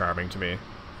delightful and charming to me.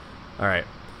 Alright.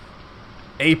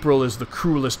 April is the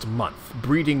cruelest month,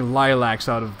 breeding lilacs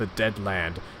out of the dead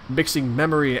land, mixing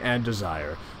memory and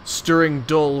desire, stirring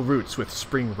dull roots with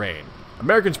spring rain.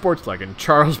 American sports legend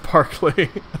Charles Barkley.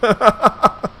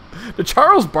 Did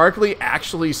Charles Barkley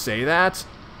actually say that?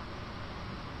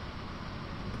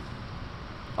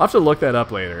 I'll have to look that up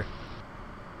later.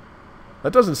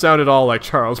 That doesn't sound at all like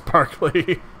Charles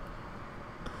Barkley.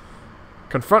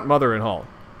 Confront mother in hall.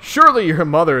 Surely your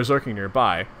mother is lurking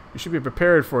nearby. You should be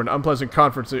prepared for an unpleasant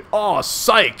conference. Oh,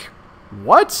 psych!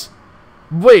 What?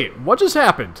 Wait, what just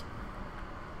happened?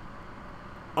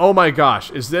 Oh my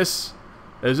gosh, is this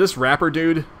rapper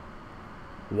dude?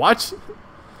 What?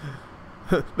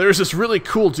 There's this really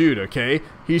cool dude, okay?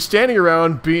 He's standing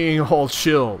around being all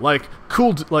chill, like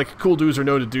cool dudes are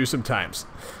known to do sometimes.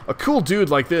 A cool dude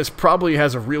like this probably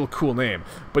has a real cool name,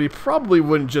 but he probably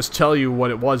wouldn't just tell you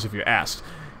what it was if you asked.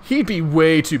 He'd be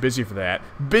way too busy for that.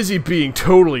 Busy being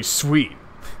totally sweet.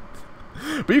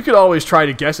 But you could always try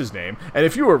to guess his name, and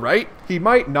if you were right, he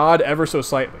might nod ever so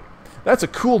slightly. That's a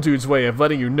cool dude's way of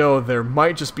letting you know there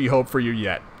might just be hope for you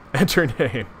yet. Enter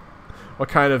name. What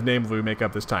kind of name will we make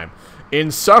up this time?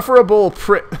 Insufferable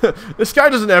This guy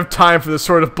doesn't have time for this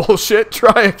sort of bullshit.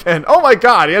 Try again. Oh my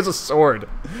god, he has a sword.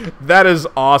 That is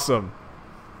awesome.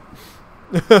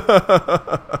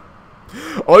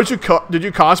 Oh, did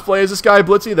you cosplay as this guy,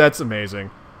 Blitzy? That's amazing.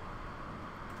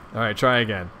 Alright, try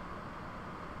again.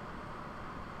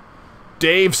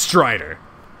 Dave Strider.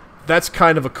 That's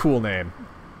kind of a cool name.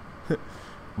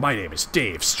 My name is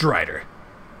Dave Strider.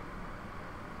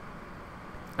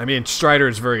 I mean, Strider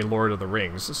is very Lord of the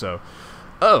Rings, so...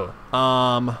 Oh,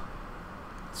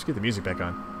 let's get the music back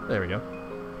on. There we go.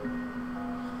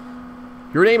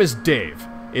 Your name is Dave.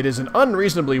 It is an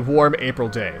unreasonably warm April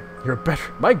day. You're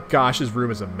better... My gosh, his room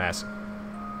is a mess.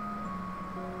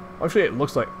 Actually, it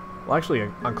looks like... Well, actually,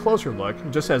 on closer look,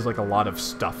 it just has, like, a lot of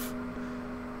stuff.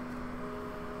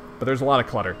 But there's a lot of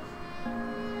clutter.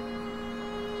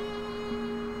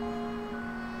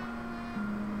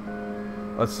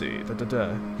 Let's see.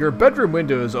 Your bedroom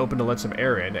window is open to let some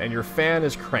air in, and your fan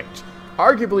is cranked.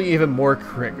 Arguably even more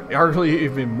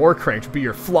cranked would be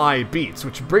your fly beats,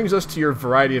 which brings us to your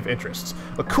variety of interests.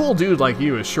 A cool dude like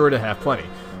you is sure to have plenty.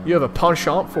 You have a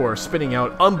penchant for spinning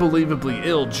out unbelievably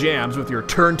ill jams with your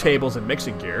turntables and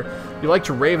mixing gear. You like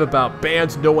to rave about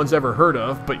bands no one's ever heard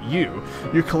of but you.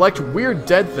 You collect weird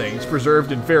dead things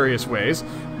preserved in various ways.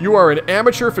 You are an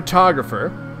amateur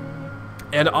photographer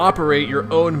and operate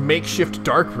your own makeshift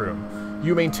darkroom.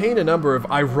 You maintain a number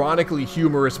of ironically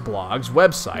humorous blogs,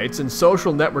 websites, and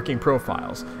social networking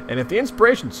profiles. And if the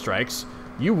inspiration strikes,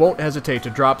 you won't hesitate to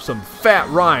drop some fat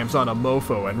rhymes on a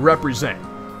mofo and represent.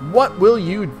 What will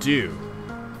you do?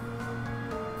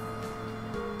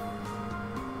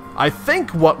 I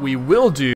think what we will do